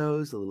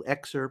videos, a little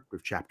excerpt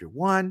of chapter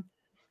 1.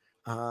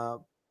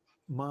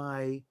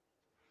 My,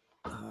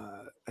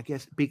 I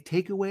guess, big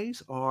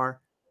takeaways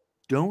are: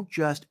 don't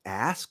just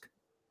ask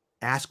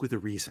with a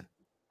reason.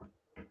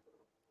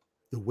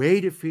 The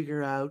way to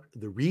figure out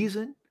the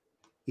reason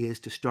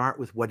is to start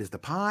with what is the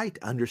pie,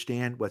 to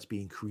understand what's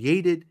being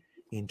created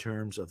in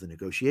terms of the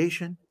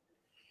negotiation.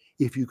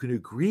 If you can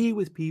agree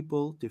with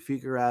people to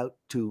figure out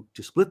to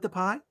split the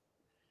pie,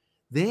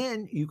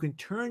 then you can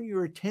turn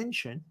your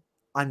attention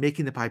on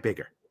making the pie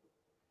bigger.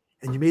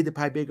 And you made the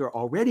pie bigger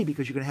already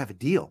because you're going to have a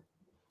deal.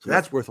 So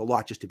that's worth a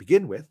lot just to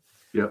begin with.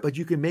 But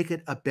you can make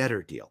it a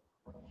better deal.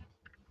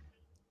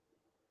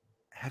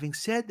 Having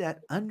said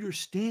that,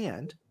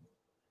 understand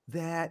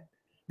that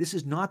this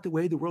is not the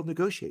way the world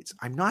negotiates.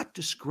 I'm not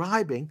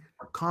describing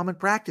common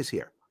practice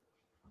here.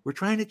 We're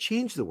trying to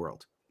change the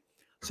world.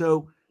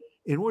 So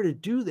in order to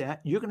do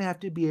that, you're going to have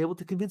to be able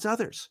to convince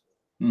others.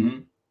 Mm-hmm.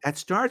 That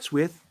starts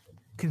with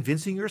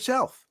convincing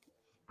yourself.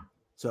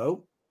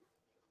 So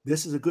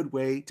this is a good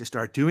way to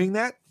start doing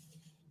that.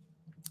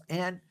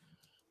 And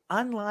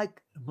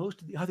unlike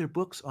most of the other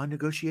books on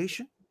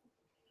negotiation,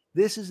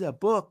 this is a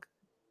book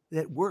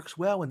that works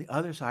well when the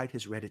other side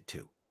has read it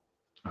too.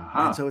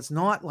 And so it's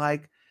not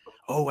like,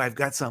 oh, I've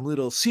got some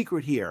little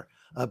secret here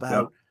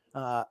about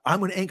I'm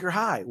going to anchor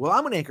high. Well,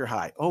 I'm going to anchor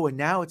high. Oh, and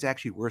now it's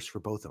actually worse for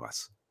both of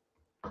us.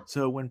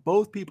 So when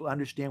both people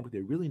understand what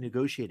they're really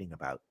negotiating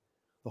about,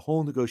 the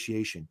whole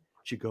negotiation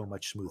should go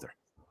much smoother.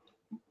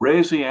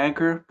 Raise the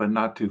anchor, but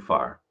not too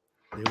far.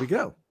 There we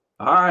go.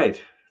 All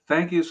right.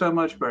 Thank you so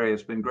much, Barry.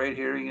 It's been great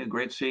hearing you.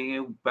 Great seeing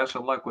you. Best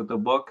of luck with the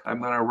book.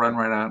 I'm going to run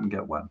right out and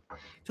get one.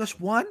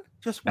 Just one?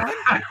 Just one?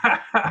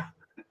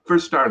 For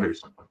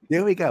starters.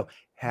 There we go.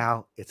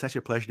 Hal, it's such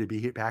a pleasure to be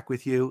here back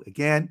with you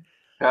again.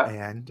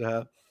 And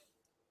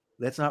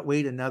let's not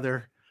wait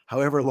another,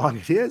 however long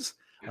it is,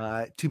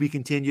 to be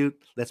continued.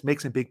 Let's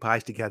make some big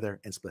pies together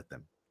and split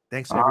them.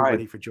 Thanks,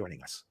 everybody, for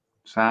joining us.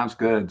 Sounds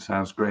good.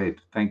 Sounds great.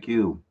 Thank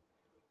you.